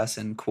working with us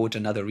and quote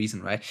another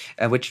reason, right?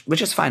 Which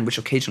is fine, which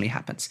occasionally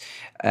happens.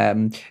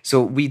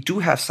 So we do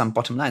have some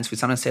bottom lines. We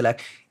sometimes say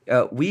like,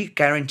 we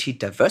guarantee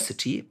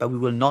diversity, but we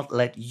will not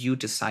let you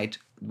decide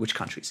which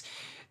countries.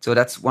 So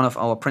that's one of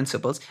our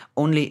principles.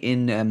 Only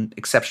in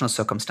exceptional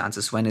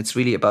circumstances, when it's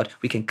really about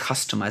we can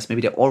customize.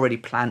 Maybe they already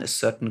plan a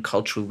certain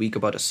cultural week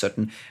about a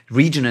certain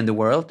region in the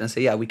world and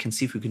say, yeah, we can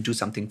see if we can do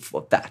something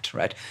for that,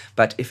 right?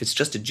 But if it's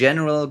just a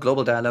general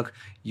global dialogue,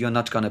 you're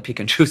not going to pick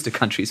and choose the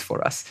countries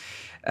for us.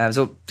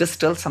 So this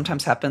still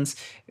sometimes happens.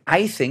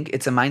 I think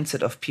it's a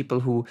mindset of people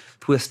who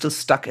are still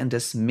stuck in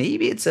this.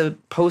 Maybe it's a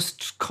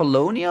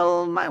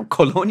post-colonial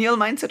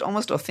mindset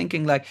almost, of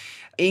thinking like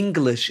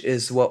English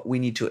is what we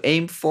need to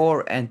aim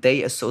for, and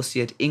they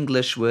associate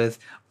English with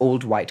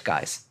old white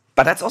guys.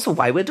 But that's also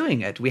why we're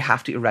doing it. We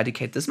have to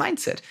eradicate this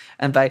mindset.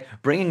 And by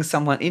bringing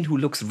someone in who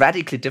looks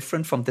radically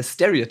different from the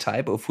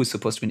stereotype of who's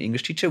supposed to be an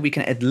English teacher, we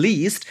can at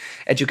least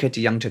educate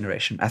the young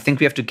generation. I think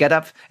we have to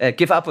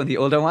give up on the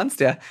older ones.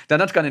 They're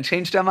not going to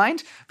change their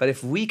mind. But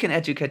if we can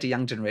educate the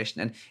young generation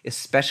and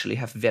especially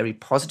have very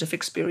positive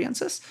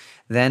experiences,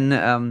 then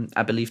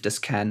I believe this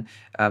can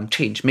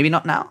change. Maybe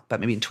not now, but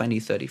maybe in 20,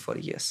 30,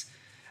 40 years.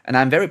 And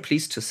I'm very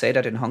pleased to say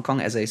that in Hong Kong,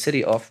 as a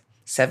city of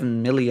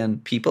 7 million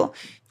people.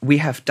 We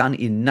have done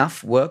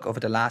enough work over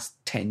the last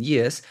 10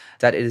 years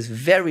that it is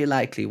very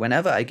likely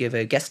whenever I give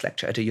a guest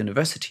lecture at a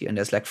university and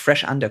there's like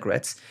fresh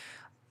undergrads,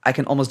 I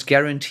can almost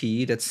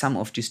guarantee that some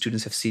of these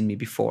students have seen me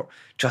before,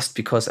 just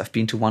because I've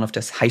been to one of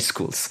those high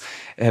schools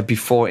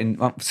before in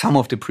some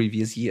of the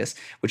previous years,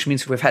 which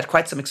means we've had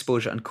quite some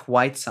exposure and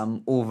quite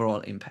some overall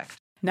impact.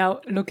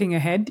 Now, looking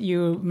ahead,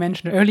 you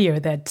mentioned earlier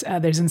that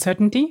there's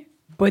uncertainty,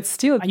 but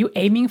still, are you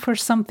aiming for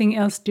something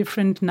else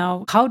different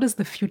now? How does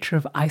the future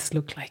of ICE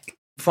look like?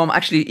 From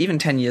actually even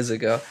 10 years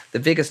ago, the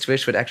biggest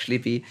wish would actually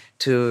be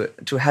to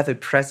have a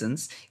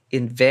presence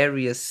in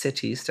various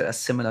cities that are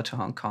similar to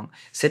Hong Kong.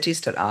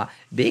 Cities that are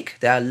big,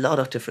 there are a lot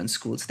of different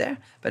schools there,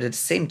 but at the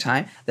same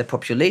time, the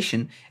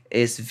population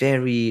is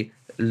very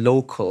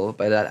local.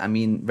 By that, I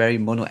mean very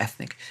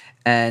mono-ethnic.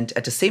 And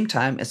at the same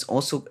time, it's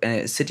also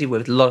a city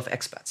with a lot of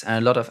expats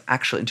and a lot of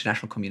actual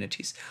international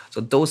communities.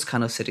 So those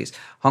kind of cities.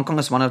 Hong Kong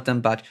is one of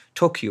them, but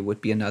Tokyo would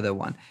be another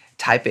one.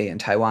 Taipei in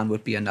Taiwan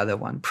would be another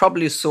one.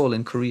 Probably Seoul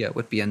in Korea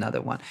would be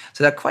another one.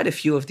 So there are quite a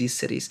few of these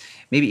cities.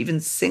 Maybe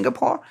even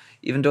Singapore,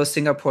 even though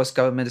Singapore's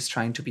government is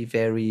trying to be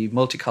very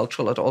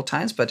multicultural at all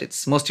times, but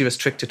it's mostly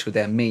restricted to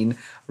their main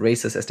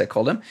races, as they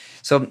call them.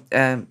 So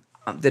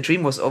the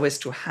dream was always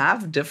to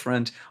have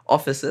different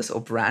offices or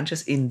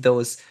branches in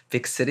those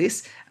big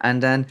cities.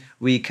 And then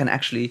we can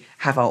actually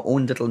have our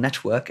own little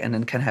network and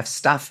then can have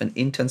staff and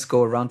interns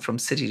go around from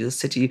city to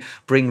city,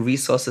 bring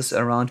resources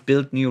around,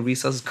 build new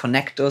resources,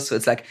 connect those. So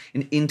it's like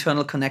an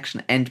internal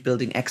connection and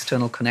building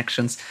external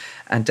connections,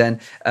 and then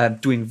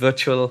doing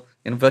virtual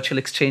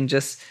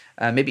exchanges,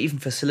 maybe even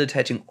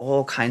facilitating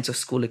all kinds of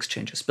school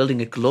exchanges,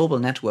 building a global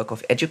network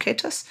of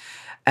educators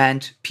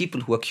and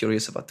people who are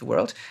curious about the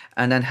world,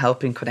 and then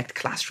helping connect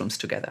classrooms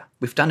together.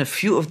 We've done a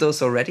few of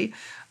those already,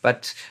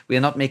 but we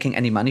are not making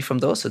any money from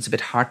those, so it's a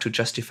bit hard to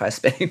justify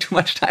spending too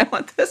much time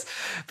on this.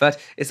 But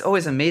it's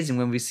always amazing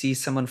when we see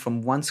someone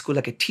from one school,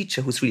 like a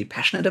teacher who's really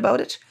passionate about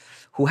it,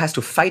 who has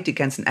to fight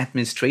against an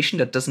administration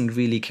that doesn't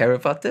really care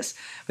about this.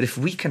 But if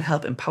we can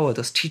help empower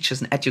those teachers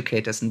and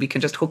educators, and we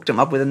can just hook them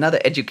up with another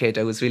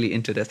educator who's really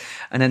into this,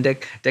 and then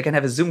they can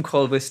have a Zoom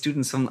call with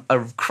students from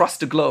across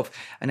the globe.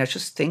 And I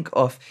just think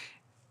of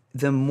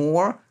the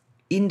more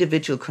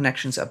individual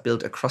connections are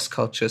built across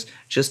cultures,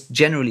 just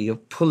generally or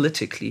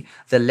politically,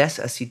 the less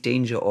I see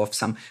danger of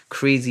some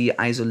crazy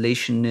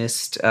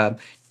isolationist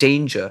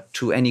danger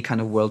to any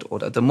kind of world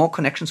order. The more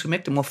connections we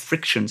make, the more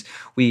frictions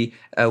we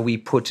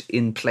put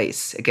in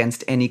place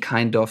against any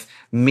kind of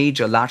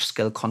major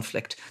large-scale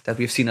conflict that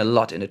we've seen a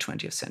lot in the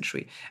 20th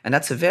century. And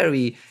that's a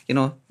very,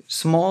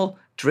 small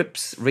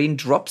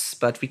raindrops,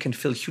 but we can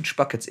fill huge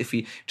buckets if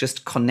we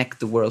just connect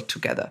the world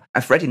together.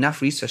 I've read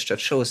enough research that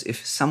shows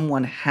if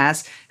someone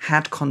has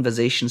had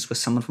conversations with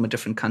someone from a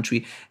different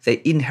country,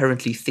 they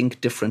inherently think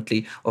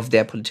differently of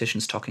their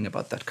politicians talking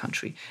about that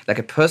country. Like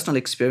a personal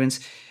experience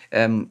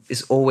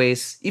is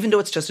always, even though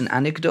it's just an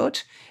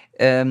anecdote,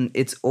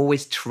 it's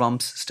always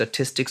trumps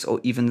statistics or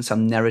even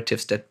some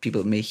narratives that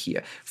people may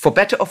hear. For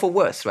better or for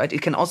worse, right?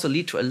 It can also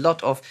lead to a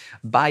lot of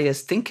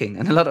biased thinking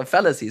and a lot of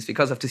fallacies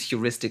because of this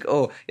heuristic.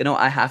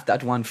 I have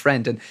that one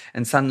friend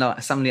and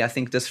suddenly I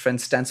think this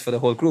friend stands for the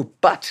whole group.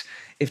 But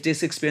if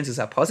these experiences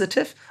are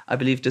positive, I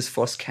believe this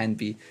force can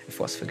be a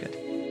force for good.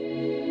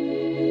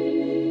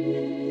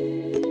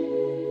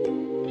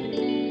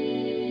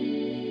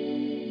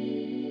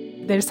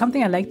 There's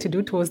something I like to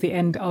do towards the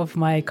end of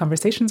my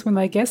conversations with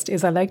my guest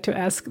is I like to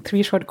ask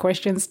 3 short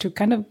questions to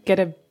kind of get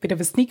a bit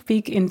of a sneak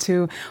peek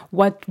into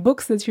what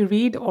books that you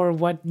read or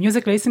what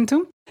music you listen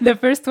to. The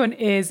first one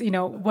is,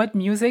 what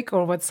music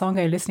or what song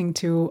are you listening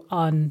to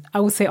on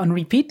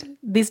repeat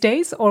these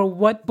days? Or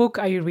what book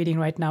are you reading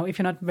right now if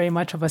you're not very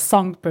much of a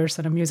song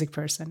person or music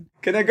person?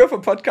 Can I go for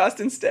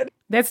podcast instead?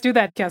 Let's do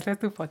that, Kjell.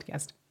 Let's do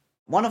podcast.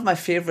 One of my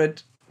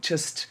favorite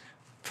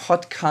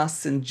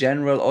podcasts in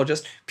general, or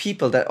just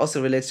people that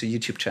also relates to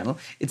YouTube channel.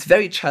 It's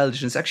very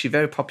childish and it's actually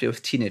very popular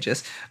with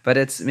teenagers, but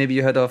it's, maybe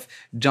you heard of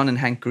John and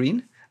Hank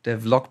Green, the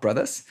Vlog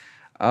Brothers.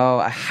 Oh,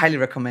 I highly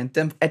recommend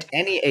them at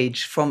any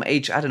age, from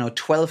age,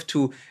 12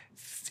 to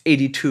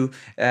 82,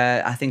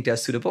 I think they're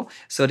suitable.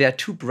 So they are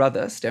 2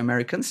 brothers, they're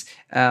Americans.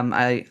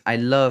 I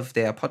love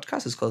their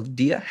podcast. It's called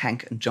Dear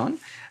Hank and John,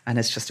 and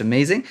it's just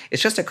amazing.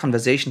 It's just a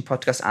conversation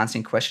podcast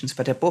answering questions,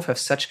 but they both have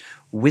such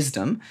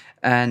wisdom,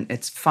 and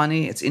it's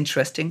funny, it's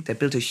interesting. They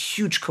built a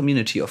huge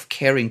community of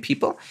caring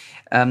people.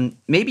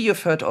 Maybe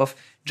you've heard of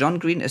John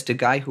Green is the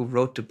guy who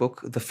wrote the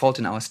book The Fault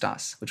in Our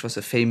Stars, which was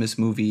a famous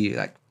movie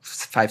like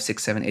 5,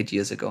 6, 7, 8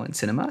 years ago in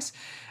cinemas.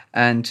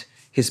 And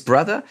his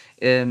brother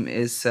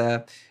is...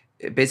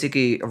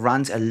 basically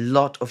runs a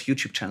lot of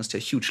YouTube channels. They're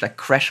huge, like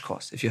Crash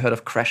Course. If you heard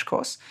of Crash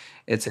Course,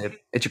 it's an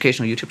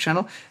educational YouTube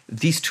channel.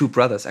 These 2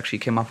 brothers actually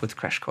came up with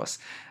Crash Course.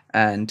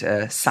 And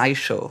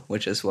SciShow,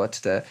 which is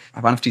what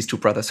one of these 2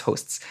 brothers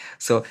hosts.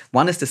 So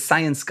one is the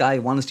science guy,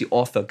 one is the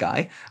author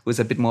guy, who is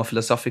a bit more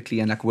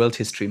philosophically and like world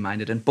history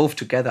minded. And both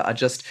together are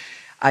just,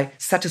 I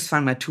satisfy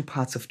my two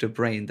parts of the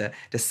brain,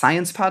 the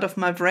science part of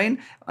my brain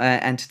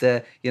and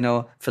the,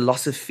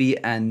 philosophy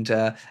and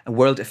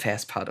world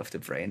affairs part of the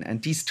brain.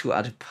 And these two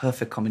are the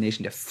perfect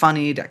combination. They're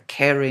funny, they're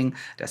caring,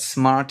 they're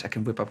smart. I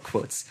can whip up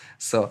quotes.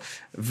 So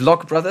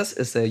Vlogbrothers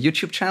is a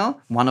YouTube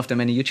channel, one of the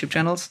many YouTube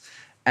channels.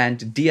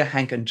 And Dear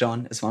Hank and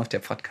John is one of their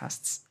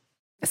podcasts.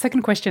 A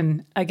second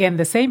question, again,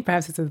 the same,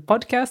 perhaps it's a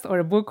podcast or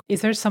a book. Is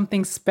there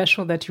something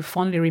special that you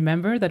fondly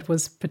remember that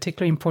was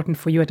particularly important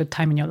for you at a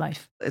time in your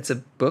life? It's a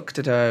book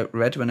that I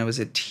read when I was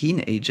a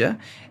teenager.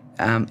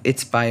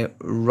 It's by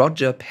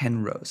Roger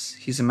Penrose.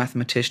 He's a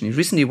mathematician. He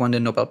recently won the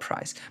Nobel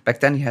Prize.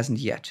 Back then, he hasn't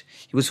yet.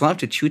 He was one of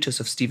the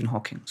tutors of Stephen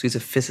Hawking. So he's a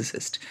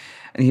physicist.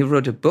 And he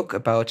wrote a book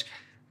about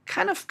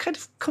kind of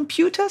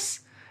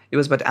computers. It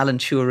was about Alan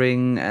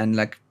Turing and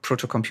like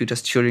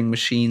proto-computers, Turing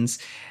machines.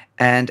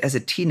 And as a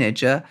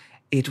teenager,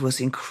 it was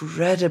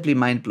incredibly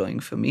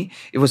mind-blowing for me.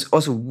 It was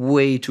also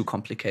way too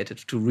complicated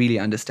to really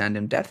understand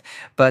in depth.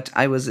 But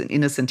I was an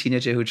innocent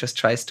teenager who just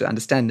tries to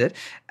understand it.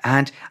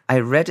 And I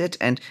read it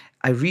and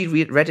I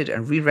reread it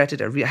and reread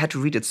it. I had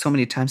to read it so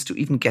many times to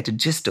even get a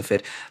gist of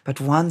it. But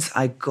once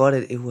I got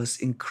it, it was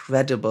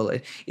incredible.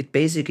 It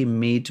basically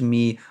made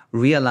me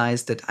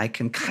realize that I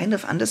can kind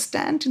of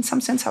understand, in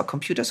some sense, how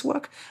computers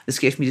work. This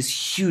gave me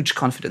this huge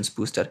confidence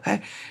boost that,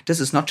 hey,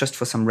 this is not just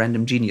for some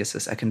random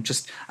geniuses. I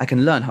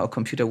can learn how a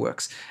computer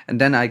works.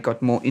 And then I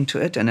got more into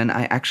it. And then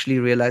I actually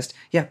realized,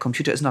 yeah,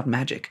 computer is not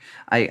magic.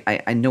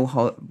 I know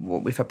how,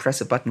 if I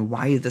press a button,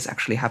 why this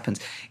actually happens.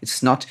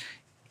 It's not...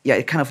 Yeah,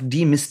 it kind of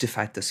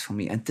demystified this for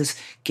me. And this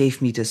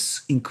gave me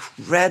this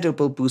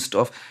incredible boost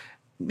of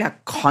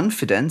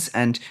confidence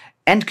and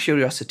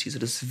curiosity. So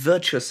this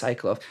virtuous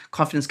cycle of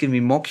confidence giving me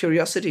more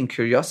curiosity and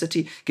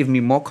curiosity giving me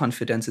more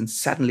confidence. And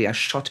suddenly I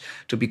shot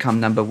to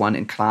become number one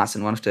in class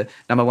and one of the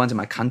number ones in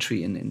my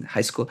country in high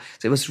school.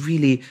 So it was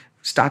really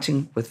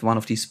starting with one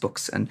of these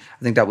books. And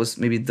I think that was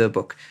maybe the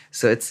book.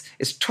 So it's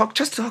talk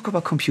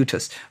about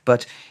computers,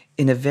 but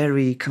in a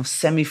very kind of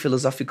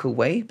semi-philosophical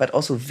way, but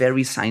also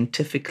very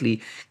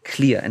scientifically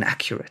clear and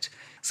accurate.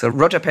 So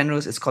Roger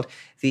Penrose is called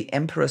The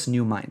Emperor's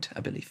New Mind,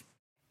 I believe.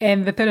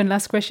 And the third and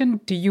last question,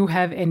 do you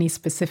have any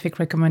specific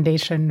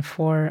recommendation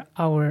for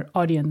our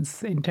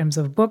audience in terms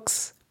of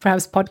books?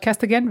 Perhaps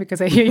podcast again,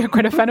 because I hear you're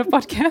quite a fan of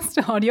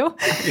podcast audio.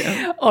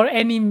 Yeah. Or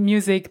any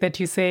music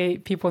that you say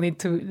people need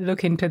to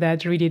look into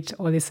that, read it,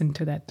 or listen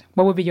to that.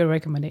 What would be your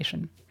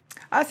recommendation?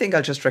 I think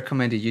I'll just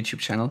recommend a YouTube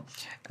channel,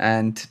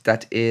 and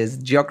that is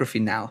Geography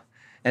Now.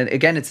 And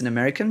again, it's an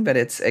American, but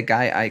it's a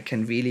guy I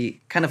can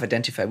really kind of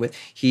identify with.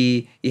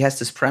 He has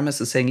this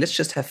premise of saying, let's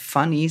just have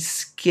funny,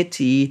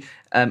 skitty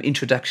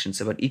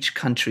introductions about each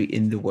country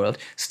in the world,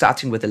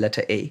 starting with the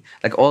letter A,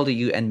 like all the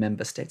UN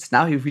member states.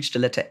 Now he reached the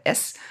letter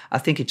S. I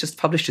think he just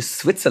published a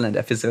Switzerland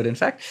episode, in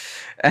fact.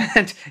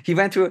 And he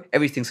went through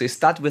everything. So he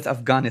started with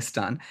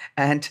Afghanistan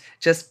and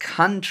just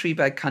country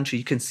by country.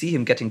 You can see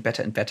him getting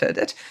better and better at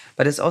it.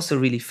 But it's also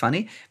really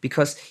funny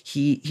because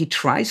he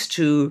tries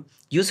to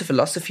use a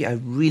philosophy I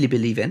really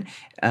believe in,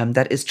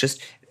 that is just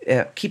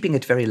keeping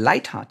it very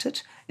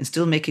lighthearted and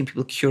still making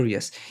people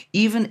curious,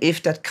 even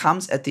if that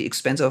comes at the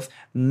expense of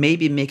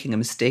maybe making a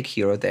mistake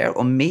here or there,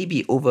 or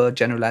maybe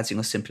overgeneralizing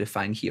or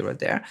simplifying here or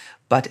there.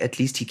 But at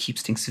least he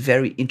keeps things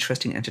very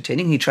interesting and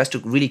entertaining. He tries to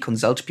really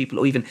consult people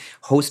or even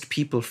host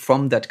people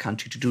from that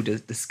country to do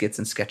the skits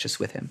and sketches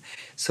with him.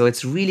 So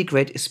it's really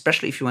great,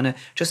 especially if you want to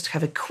just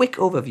have a quick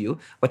overview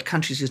what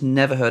countries you've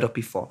never heard of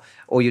before,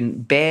 or you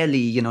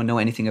barely know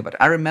anything about.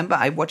 I remember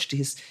I watched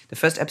the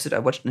first episode I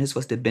watched on his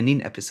was the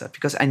Benin episode,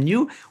 because I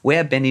knew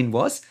where Benin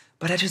was,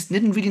 but I just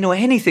didn't really know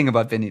anything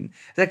about Benin.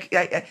 Like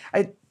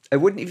I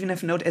wouldn't even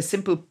have known a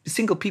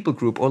single people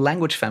group or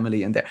language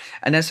family in there.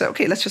 And I said,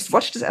 okay, let's just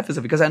watch this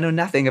episode because I know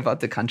nothing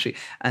about the country.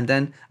 And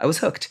then I was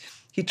hooked.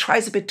 He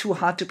tries a bit too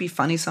hard to be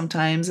funny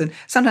sometimes, and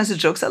sometimes the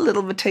jokes are a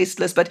little bit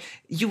tasteless, but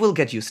you will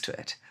get used to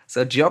it.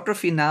 So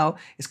Geography Now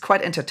is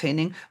quite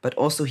entertaining, but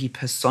also he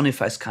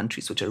personifies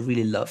countries, which I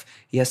really love.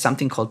 He has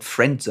something called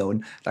Friend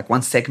Zone, like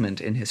one segment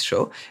in his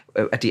show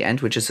at the end,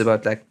 which is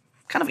about like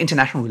kind of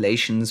international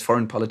relations,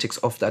 foreign politics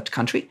of that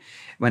country,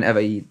 whenever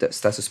he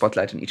does a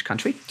spotlight on each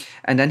country.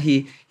 And then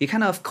he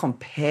kind of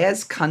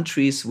compares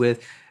countries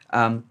with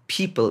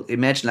people.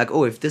 Imagine like,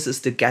 oh, if this is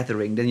the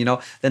gathering, then,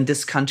 then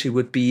this country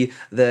would be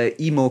the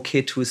emo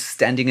kid who's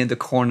standing in the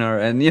corner.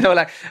 And,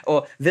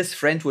 or this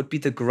friend would be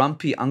the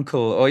grumpy uncle,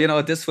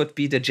 or, this would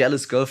be the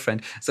jealous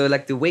girlfriend. So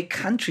like the way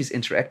countries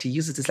interact, he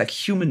uses this like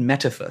human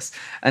metaphors.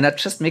 And that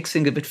just makes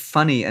things a bit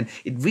funny. And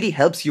it really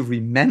helps you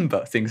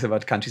remember things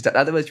about countries that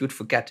otherwise you would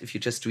forget if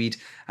you just read,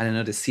 I don't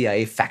know, the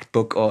CIA fact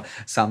book or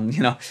some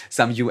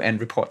UN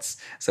reports.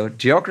 So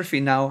Geography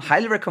Now,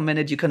 highly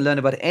recommended. You can learn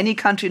about any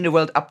country in the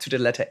world up to the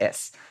letter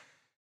S.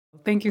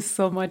 Thank you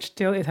so much,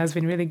 Till. It has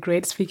been really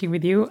great speaking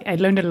with you. I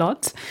learned a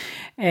lot.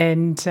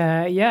 And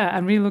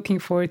I'm really looking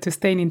forward to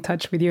staying in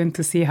touch with you and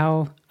to see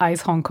how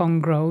Eyes Hong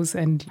Kong grows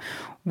and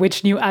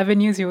which new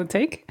avenues you will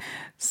take.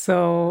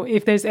 So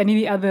if there's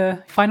any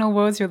other final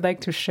words you'd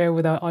like to share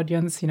with our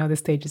audience, the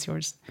stage is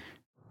yours.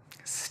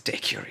 Stay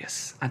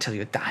curious until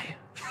you die.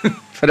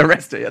 for the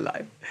rest of your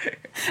life.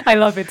 I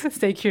love it.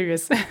 Stay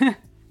curious.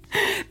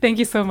 Thank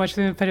you so much. It's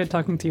been a pleasure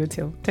talking to you,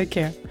 Till. Take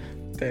care.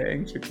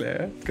 Thank you,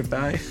 Claire.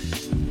 Goodbye.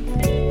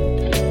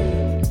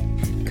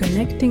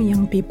 Connecting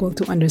young people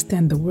to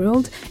understand the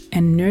world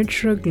and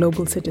nurture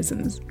global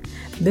citizens.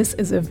 This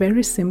is a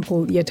very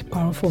simple yet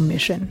powerful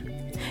mission.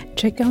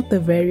 Check out the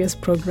various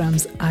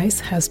programs ICE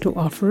has to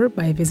offer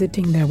by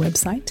visiting their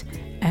website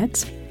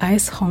at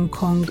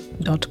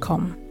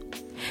icehongkong.com.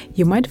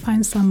 You might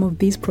find some of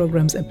these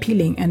programs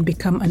appealing and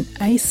become an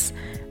ICE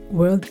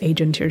World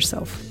Agent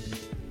yourself.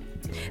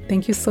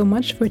 Thank you so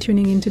much for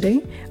tuning in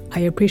today. I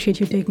appreciate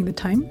you taking the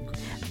time.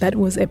 That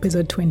was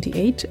episode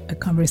 28, a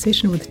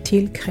conversation with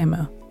Till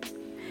Kremer.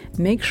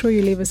 Make sure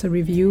you leave us a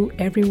review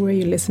everywhere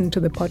you listen to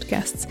the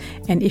podcasts.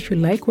 And if you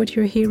like what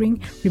you're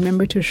hearing,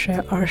 remember to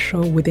share our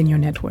show within your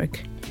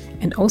network.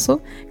 And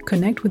also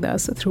connect with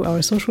us through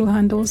our social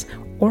handles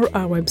or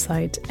our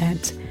website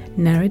at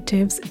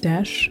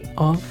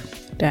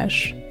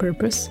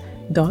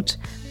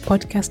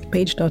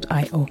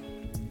narratives-of-purpose.podcastpage.io.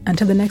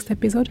 Until the next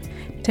episode,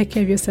 take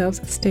care of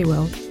yourselves, stay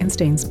well, and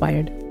stay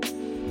inspired.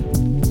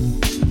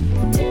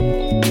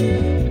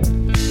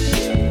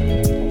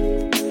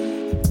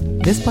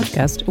 This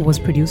podcast was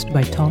produced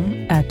by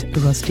Tom at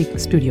Rustic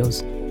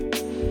Studios.